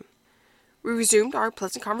about him.' We resumed our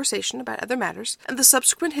pleasant conversation about other matters, and the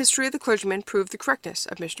subsequent history of the clergyman proved the correctness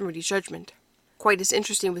of Mr. Moody's judgment. Quite as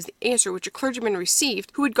interesting was the answer which a clergyman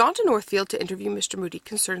received who had gone to Northfield to interview Mr. Moody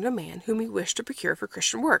concerning a man whom he wished to procure for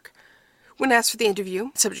Christian work. When asked for the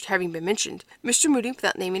interview, the subject having been mentioned, Mr. Moody,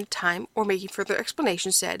 without naming a time or making further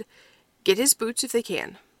explanation, said, 'Get his boots if they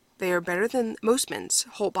can. They are better than most men's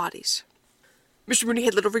whole bodies.' Mr. Moody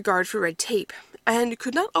had little regard for red tape, and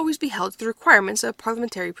could not always be held to the requirements of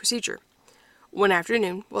parliamentary procedure. One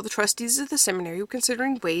afternoon, while the trustees of the seminary were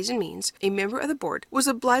considering ways and means, a member of the board was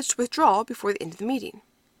obliged to withdraw before the end of the meeting.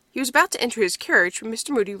 He was about to enter his carriage when Mr.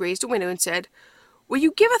 Moody raised a window and said, 'Will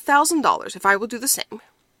you give $1,000 if I will do the same?'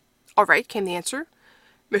 'All right,' came the answer.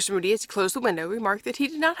 Mr. Moody, as he closed the window, remarked that he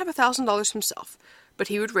did not have $1,000 himself, but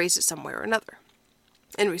he would raise it some way or another.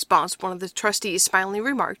 In response, one of the trustees smilingly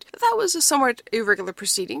remarked that was a somewhat irregular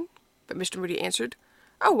proceeding, but Mr. Moody answered,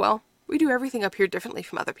 'Oh, well, we do everything up here differently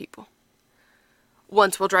from other people.'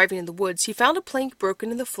 Once, while driving in the woods, he found a plank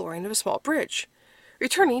broken in the flooring of a small bridge.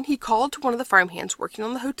 Returning, he called to one of the farmhands working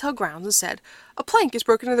on the hotel grounds and said, 'A plank is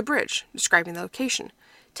broken in the bridge,' describing the location.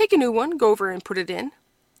 'Take a new one, go over and put it in.'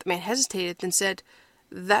 The man hesitated, then said,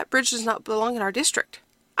 'That bridge does not belong in our district.'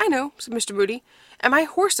 'I know,' said Mr. Moody, 'and my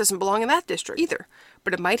horse doesn't belong in that district either,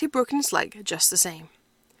 but it might have broken its leg just the same.'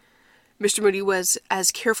 Mr. Moody was as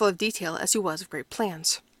careful of detail as he was of great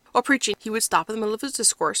plans. While preaching, he would stop in the middle of his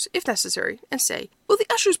discourse, if necessary, and say, 'Will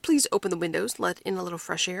the ushers please open the windows and let in a little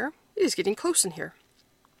fresh air? It is getting close in here.'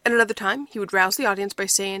 At another time, he would rouse the audience by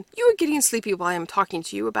saying, 'You are getting sleepy while I am talking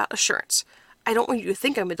to you about assurance. I don't want you to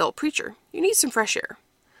think I'm a dull preacher. You need some fresh air.'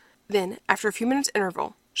 Then, after a few minutes'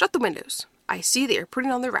 interval, 'Shut the windows. I see they are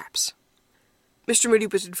putting on their wraps.' Mr. Moody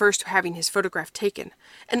was adverse to having his photograph taken,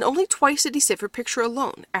 and only twice did he sit for picture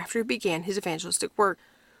alone after he began his evangelistic work.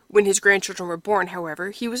 When his grandchildren were born,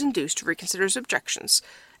 however, he was induced to reconsider his objections,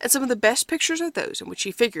 and some of the best pictures are those in which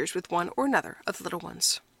he figures with one or another of the little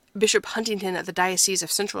ones. Bishop Huntington of the Diocese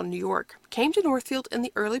of Central New York came to Northfield in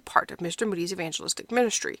the early part of Mr. Moody's evangelistic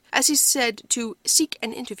ministry, as he said, to seek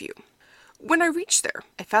an interview. When I reached there,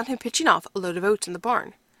 I found him pitching off a load of oats in the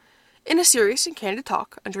barn. In a serious and candid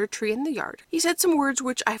talk under a tree in the yard, he said some words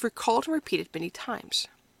which I have recalled and repeated many times.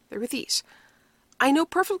 They were these: 'I know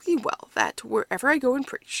perfectly well that, wherever I go and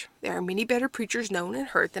preach, there are many better preachers known and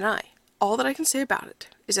heard than I. All that I can say about it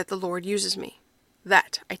is that the Lord uses me.'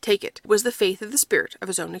 That, I take it, was the faith of the spirit of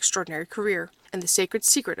his own extraordinary career, and the sacred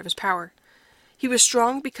secret of his power. He was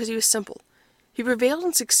strong because he was simple. He prevailed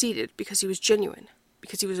and succeeded because he was genuine,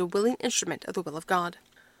 because he was a willing instrument of the will of God.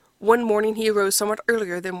 One morning he arose somewhat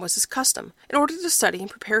earlier than was his custom, in order to study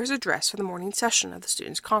and prepare his address for the morning session of the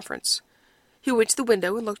students' conference. He went to the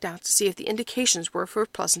window and looked out to see if the indications were for a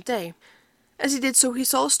pleasant day. As he did so, he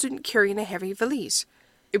saw a student carrying a heavy valise.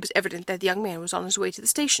 It was evident that the young man was on his way to the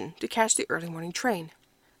station to catch the early morning train.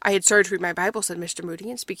 I had started to read my Bible, said Mr. Moody,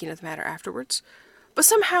 in speaking of the matter afterwards, but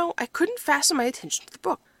somehow I couldn't fasten my attention to the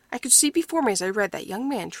book. I could see before me as I read that young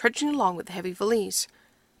man trudging along with the heavy valise.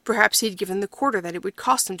 Perhaps he had given the quarter that it would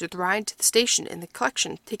cost him to ride to the station in the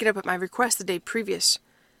collection taken up at my request the day previous.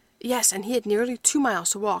 Yes, and he had nearly 2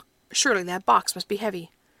 miles to walk. Surely that box must be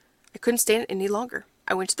heavy. I couldn't stand it any longer.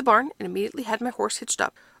 I went to the barn and immediately had my horse hitched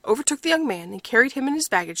up, overtook the young man, and carried him and his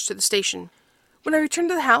baggage to the station. When I returned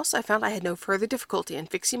to the house, I found I had no further difficulty in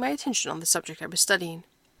fixing my attention on the subject I was studying.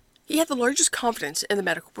 He had the largest confidence in the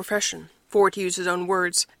medical profession, for, to use his own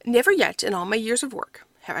words, "Never yet in all my years of work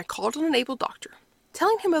have I called on an able doctor,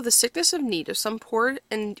 telling him of the sickness of need of some poor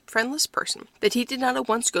and friendless person, that he did not at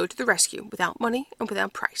once go to the rescue without money and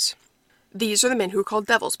without price. These are the men who are called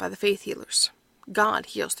devils by the faith healers. God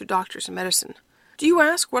heals through doctors and medicine. Do you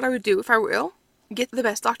ask what I would do if I were ill? Get the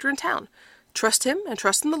best doctor in town. Trust him and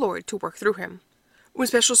trust in the Lord to work through him." When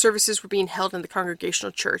special services were being held in the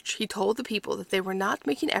Congregational Church, he told the people that they were not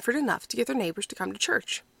making effort enough to get their neighbors to come to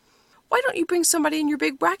church. "Why don't you bring somebody in your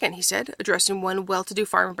big wagon?" he said, addressing one well-to-do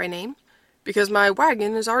farmer by name. "Because my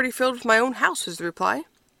wagon is already filled with my own house," was the reply.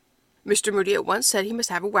 Mr. Moody at once said he must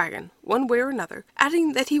have a wagon, one way or another,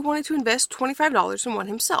 adding that he wanted to invest $25 in one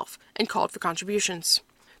himself, and called for contributions.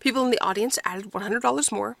 People in the audience added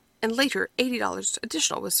 $100 more, and later $80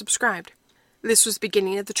 additional was subscribed. This was the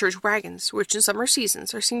beginning of the church wagons, which in summer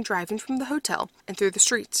seasons are seen driving from the hotel and through the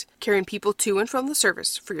streets, carrying people to and from the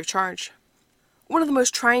service free of charge. One of the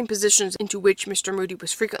most trying positions into which Mr. Moody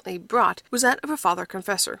was frequently brought was that of a father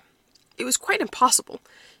confessor. It was quite impossible,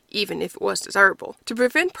 even if it was desirable, to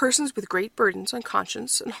prevent persons with great burdens on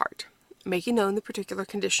conscience and heart making known the particular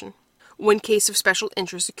condition. One case of special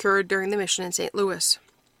interest occurred during the mission in St. Louis.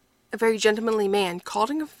 A very gentlemanly man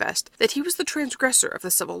called and confessed that he was the transgressor of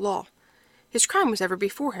the civil law. His crime was ever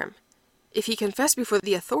before him. If he confessed before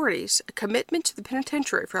the authorities, a commitment to the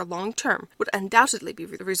penitentiary for a long term would undoubtedly be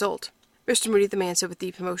the result. "Mr. Moody," the man said with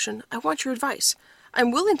deep emotion, "I want your advice. I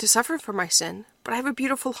am willing to suffer for my sin, but I have a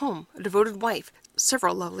beautiful home, a devoted wife,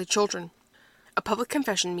 several lovely children. A public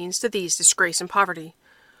confession means to these disgrace and poverty.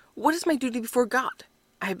 What is my duty before God?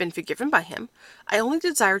 I have been forgiven by him. I only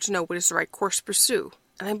desire to know what is the right course to pursue,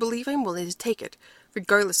 and I believe I am willing to take it,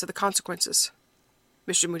 regardless of the consequences."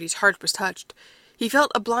 Mr. Moody's heart was touched. He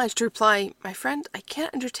felt obliged to reply, "My friend, I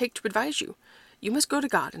cannot undertake to advise you. You must go to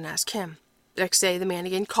God and ask him." The next day the man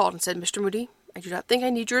again called and said, "Mr. Moody, I do not think I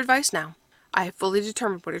need your advice now. I have fully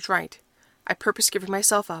determined what is right. I purpose giving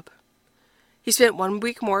myself up." He spent 1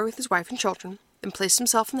 week more with his wife and children, then placed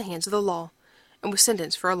himself in the hands of the law, and was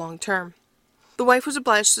sentenced for a long term. The wife was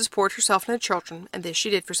obliged to support herself and her children, and this she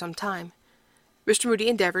did for some time. Mr. Moody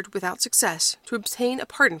endeavored, without success, to obtain a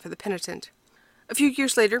pardon for the penitent. A few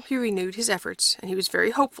years later he renewed his efforts, and he was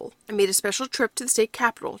very hopeful, and made a special trip to the state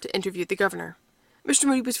capital to interview the governor. Mr.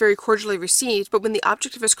 Moody was very cordially received, but when the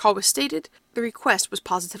object of his call was stated, the request was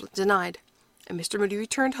positively denied, and Mr. Moody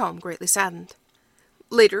returned home greatly saddened.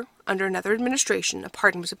 Later, under another administration, a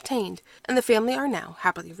pardon was obtained, and the family are now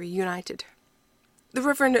happily reunited. The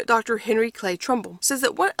Reverend Dr. Henry Clay Trumbull says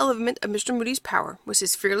that one element of Mr. Moody's power was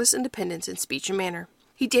his fearless independence in speech and manner.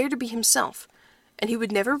 He dared to be himself, and he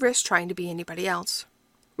would never risk trying to be anybody else.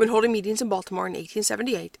 When holding meetings in Baltimore in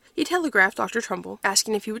 1878, he telegraphed Dr. Trumbull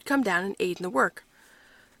asking if he would come down and aid in the work.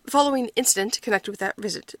 The following incident connected with that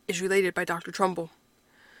visit is related by Dr. Trumbull.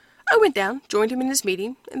 "I went down, joined him in his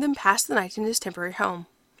meeting, and then passed the night in his temporary home.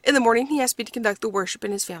 In the morning he asked me to conduct the worship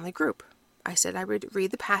in his family group. I said I would read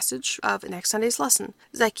the passage of next Sunday's lesson,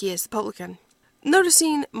 Zacchaeus the Publican.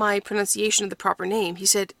 Noticing my pronunciation of the proper name, he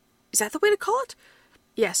said, 'Is that the way to call it?'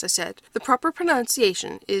 'Yes,' I said. 'The proper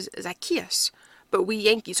pronunciation is Zacchaeus, but we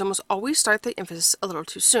Yankees almost always start the emphasis a little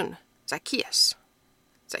too soon. Zacchaeus.'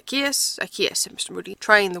 'Zacchaeus, Zacchaeus,' said Mr. Moody,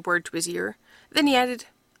 trying the word to his ear. Then he added,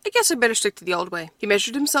 'I guess I'd better stick to the old way.' He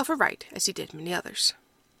measured himself aright, as he did many others.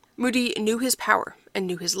 Moody knew his power, and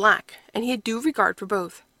knew his lack, and he had due regard for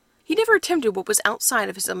both. He never attempted what was outside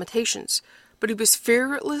of his limitations, but he was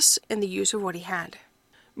fearless in the use of what he had.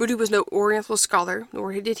 Moody was no Oriental scholar,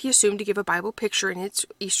 nor did he assume to give a Bible picture in its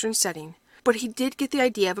Eastern setting, but he did get the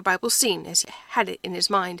idea of a Bible scene as he had it in his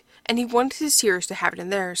mind, and he wanted his hearers to have it in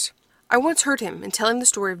theirs. I once heard him, in telling the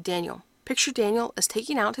story of Daniel, picture Daniel as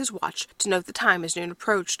taking out his watch to note the time as noon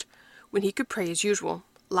approached, when he could pray as usual,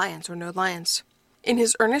 lions or no lions. In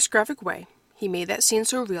his earnest, graphic way, he made that scene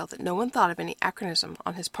so real that no one thought of any anachronism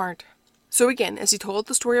on his part. So again, as he told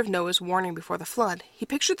the story of Noah's warning before the flood, he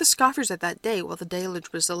pictured the scoffers at that day while the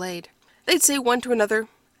deluge was delayed. They'd say one to another,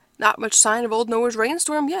 "Not much sign of old Noah's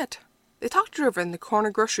rainstorm yet." They talked it over in the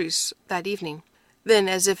corner groceries that evening. Then,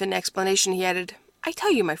 as if in explanation, he added, I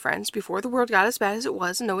tell you, my friends, before the world got as bad as it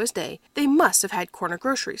was in Noah's day, they must have had corner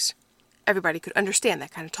groceries. Everybody could understand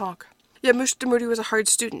that kind of talk. Yet Mr. Moody was a hard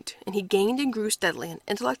student, and he gained and grew steadily in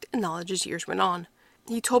intellect and knowledge as years went on.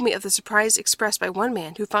 He told me of the surprise expressed by one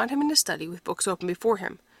man who found him in his study with books open before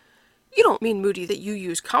him. "You don't mean, Moody, that you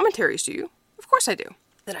use commentaries, do you?" "Of course I do."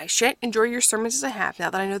 "Then I shan't enjoy your sermons as I have,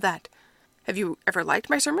 now that I know that." "Have you ever liked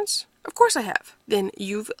my sermons?" "Of course I have." "Then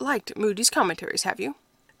you've liked Moody's commentaries, have you?"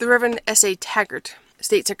 The Reverend S.A. Taggart,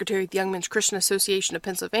 State Secretary of the Young Men's Christian Association of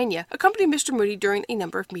Pennsylvania, accompanied Mr. Moody during a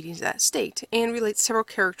number of meetings at that state, and relates several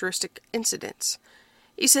characteristic incidents.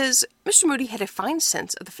 He says, Mr. Moody had a fine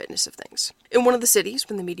sense of the fitness of things. In one of the cities,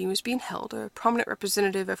 when the meeting was being held, a prominent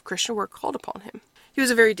representative of Christian work called upon him. He was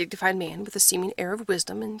a very dignified man, with a seeming air of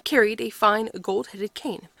wisdom, and carried a fine gold-headed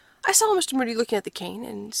cane. I saw Mr. Moody looking at the cane,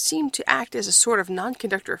 and seemed to act as a sort of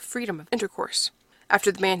non-conductor of freedom of intercourse.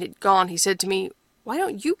 After the man had gone, he said to me, "Why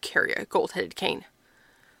don't you carry a gold-headed cane?"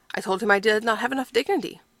 I told him I did not have enough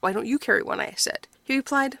dignity. "Why don't you carry one?" I said. He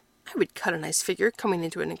replied, "I would cut a nice figure coming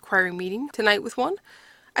into an inquiry meeting tonight with one.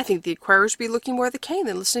 I think the inquirers would be looking more at the cane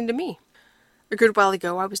than listening to me." A good while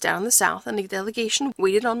ago I was down in the South, and a delegation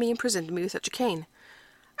waited on me and presented me with such a cane.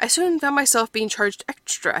 I soon found myself being charged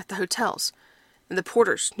extra at the hotels, and the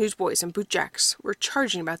porters, newsboys, and bootjacks were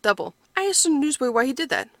charging about double. I asked a newsboy why he did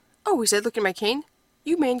that. "Oh," he said, looking at my cane,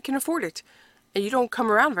 "you men can afford it, and you don't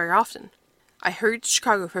come around very often." I hurried to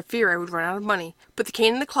Chicago for fear I would run out of money, put the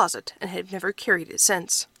cane in the closet, and have never carried it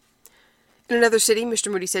since. In another city,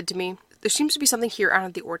 Mr. Moody said to me, "There seems to be something here out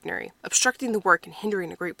of the ordinary, obstructing the work and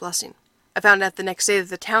hindering a great blessing." I found out the next day that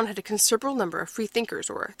the town had a considerable number of free-thinkers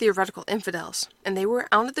or theoretical infidels, and they were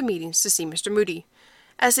out at the meetings to see Mr. Moody,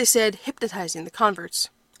 as they said, hypnotizing the converts.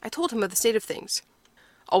 I told him of the state of things.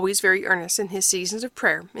 Always very earnest in his seasons of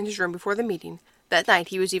prayer in his room before the meeting, that night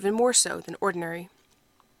he was even more so than ordinary.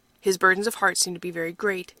 His burdens of heart seemed to be very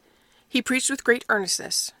great. He preached with great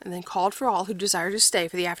earnestness, and then called for all who desired to stay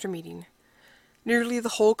for the after-meeting. Nearly the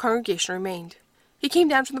whole congregation remained. He came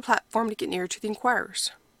down from the platform to get nearer to the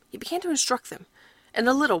inquirers. He began to instruct them, and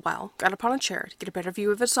in a little while got upon a chair to get a better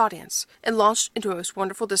view of his audience, and launched into a most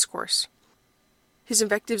wonderful discourse. His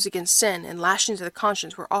invectives against sin and lashings of the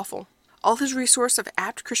conscience were awful. All his resource of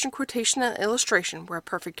apt Christian quotation and illustration were at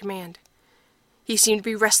perfect command. He seemed to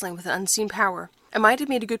be wrestling with an unseen power, and might have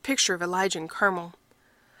made a good picture of Elijah and Carmel.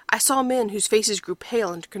 I saw men whose faces grew pale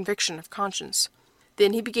under conviction of conscience.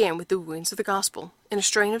 Then he began with the wooings of the gospel, in a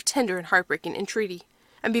strain of tender and heartbreaking entreaty,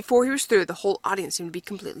 and before he was through, the whole audience seemed to be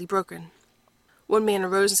completely broken. One man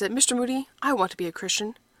arose and said, "Mr. Moody, I want to be a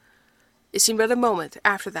Christian." It seemed but a moment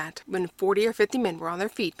after that when 40 or 50 men were on their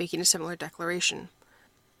feet making a similar declaration.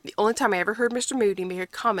 The only time I ever heard Mr. Moody make a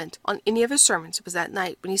comment on any of his sermons was that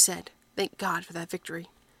night when he said, "Thank God for that victory."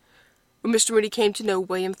 When Mr. Moody came to know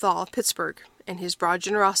William Thaw of Pittsburgh, and his broad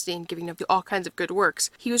generosity in giving of all kinds of good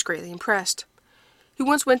works, he was greatly impressed. He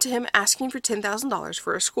once went to him asking for $10,000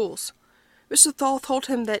 for his schools. Mr. Thaw told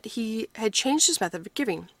him that he had changed his method of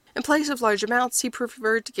giving. In place of large amounts, he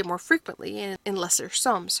preferred to give more frequently and in lesser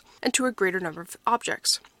sums, and to a greater number of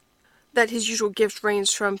objects. That his usual gift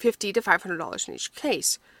ranged from $50 to $500 in each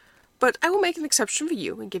case. "But I will make an exception for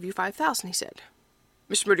you and give you $5,000, he said.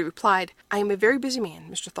 Mr. Moody replied, "I am a very busy man,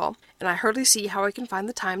 Mr. Thaw, and I hardly see how I can find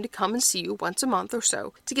the time to come and see you once a month or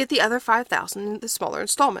so to get the other $5,000 in the smaller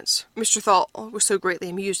installments." Mr. Thaw was so greatly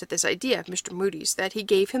amused at this idea of Mr. Moody's that he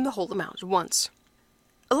gave him the whole amount at once.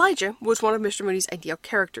 Elijah was one of Mr. Moody's ideal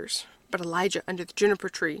characters, but Elijah under the juniper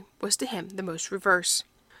tree was to him the most reverse.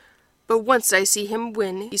 But once did I see him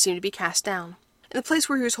when he seemed to be cast down. In the place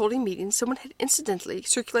where he was holding meetings, someone had incidentally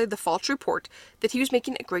circulated the false report that he was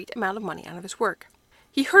making a great amount of money out of his work.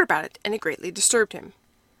 He heard about it, and it greatly disturbed him.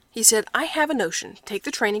 He said, "I have a notion. Take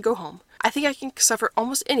the train and go home. I think I can suffer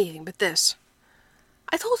almost anything but this."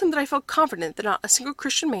 I told him that I felt confident that not a single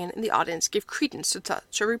Christian man in the audience gave credence to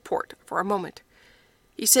such a report for a moment.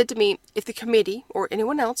 He said to me, "If the committee or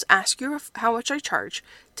anyone else asks you how much I charge,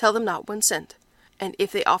 tell them not 1 cent, and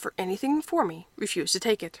if they offer anything for me, refuse to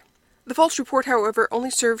take it." The false report, however,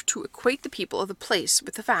 only served to acquaint the people of the place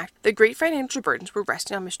with the fact that great financial burdens were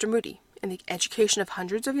resting on Mr. Moody, and the education of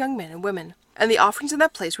hundreds of young men and women, and the offerings in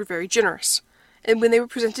that place were very generous, and when they were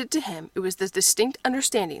presented to him, it was the distinct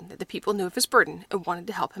understanding that the people knew of his burden and wanted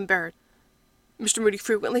to help him bear it. Mr. Moody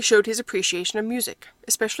frequently showed his appreciation of music,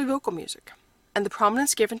 especially vocal music, and the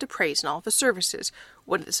prominence given to praise in all of his services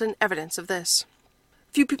was an evidence of this.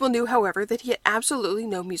 Few people knew, however, that he had absolutely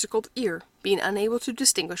no musical ear, being unable to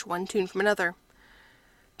distinguish one tune from another.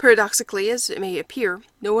 Paradoxically as it may appear,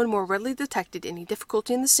 no one more readily detected any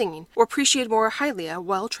difficulty in the singing, or appreciated more highly a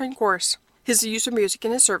well-trained chorus. His use of music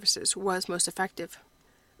in his services was most effective.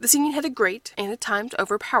 The singing had a great, and at times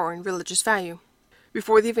overpowering, religious value.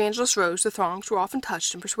 Before the evangelist rose, the throngs were often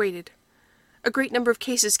touched and persuaded. A great number of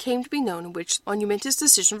cases came to be known in which the momentous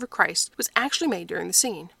decision for Christ was actually made during the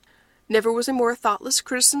singing. Never was a more thoughtless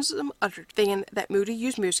criticism uttered than that Moody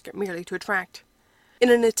used music merely to attract. In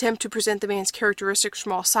an attempt to present the man's characteristics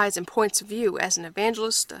from all sides and points of view as an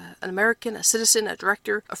evangelist, an American, a citizen, a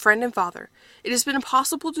director, a friend and father, it has been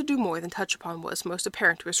impossible to do more than touch upon what is most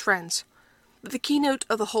apparent to his friends. But the keynote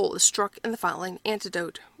of the whole is struck in the following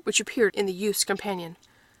anecdote, which appeared in the Youth's Companion.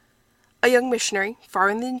 A young missionary, far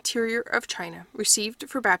in the interior of China, received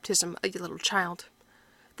for baptism a little child.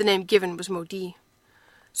 The name given was Moody.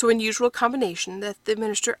 So unusual a combination that the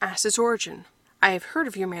minister asked its origin. "I have heard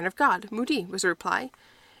of your man of God, Moody," was the reply.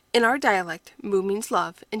 "In our dialect, Mu means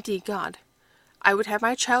love, and Di God. I would have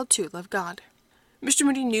my child, too, love God." Mr.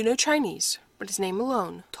 Moody knew no Chinese, but his name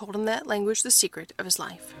alone told in that language the secret of his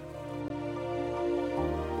life.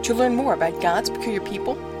 To learn more about God's peculiar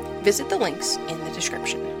people, visit the links in the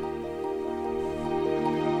description.